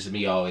instead of just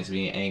me always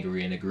being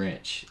angry and a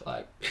Grinch.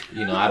 Like,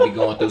 I be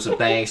going through some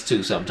things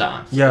too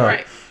sometimes.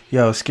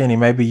 Yo, Skinny,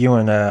 maybe you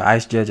and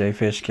Ice JJ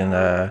Fish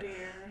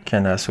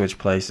can switch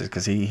places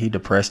because he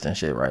depressed and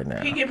shit right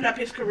now. He giving up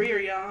his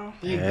career, y'all.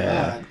 Thank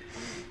God.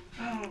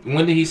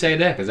 When did he say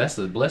that? Because that's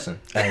a blessing.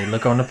 Hey,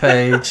 look on the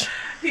page.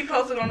 He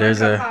posted on there's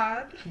the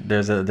pod.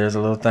 There's a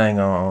little thing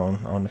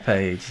on the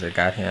page that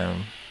got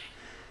him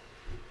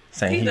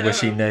saying he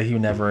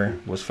never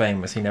was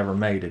famous. He never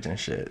made it and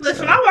shit.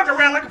 Listen, I walk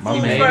around like a fool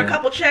for a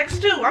couple checks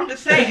too. I'm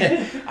just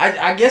saying.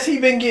 I guess he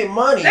been getting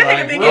money. That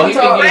nigga been getting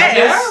bread.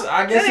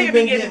 I guess he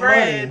been getting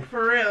bread money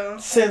for real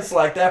since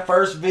that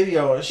first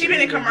video and shit. He been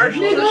in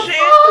commercials and shit.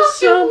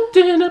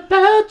 Something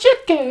about you,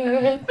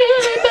 girl.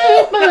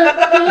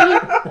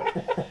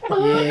 Really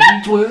Yeah,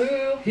 he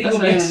twirl. He That's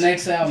gonna be on nice. the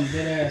next album,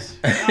 dead ass.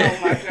 Oh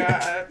my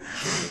god.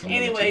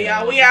 Anyway,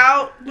 y'all, we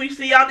out. We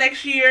see y'all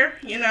next year.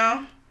 You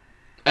know.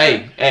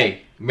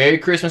 Hey, Merry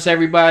Christmas,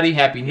 everybody.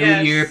 Happy New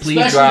Yes. Year. Please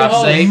Especially drive the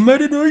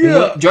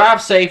host. safe.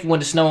 Drive safe when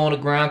the snow on the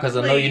ground, because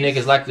I know you Please.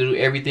 niggas like to do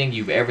everything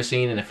you've ever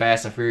seen in a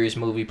Fast and Furious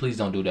movie. Please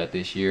don't do that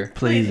this year.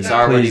 Please, It's don't.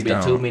 already please been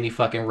don't. too many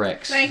fucking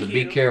wrecks. Thank So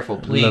you. be careful,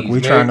 please. Look, we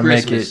Merry trying to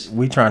Christmas. make it.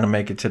 We trying to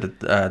make it to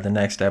the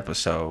next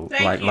episode,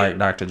 Thank you. like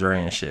Dr.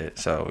 Dre and shit.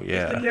 So The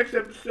yeah, next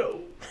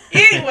episode.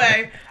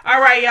 Anyway,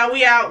 all right, y'all.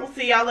 We out. We'll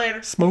see y'all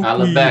later. smoke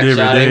Holla weed back, every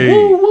shawty. day.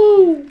 Woo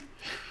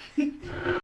woo.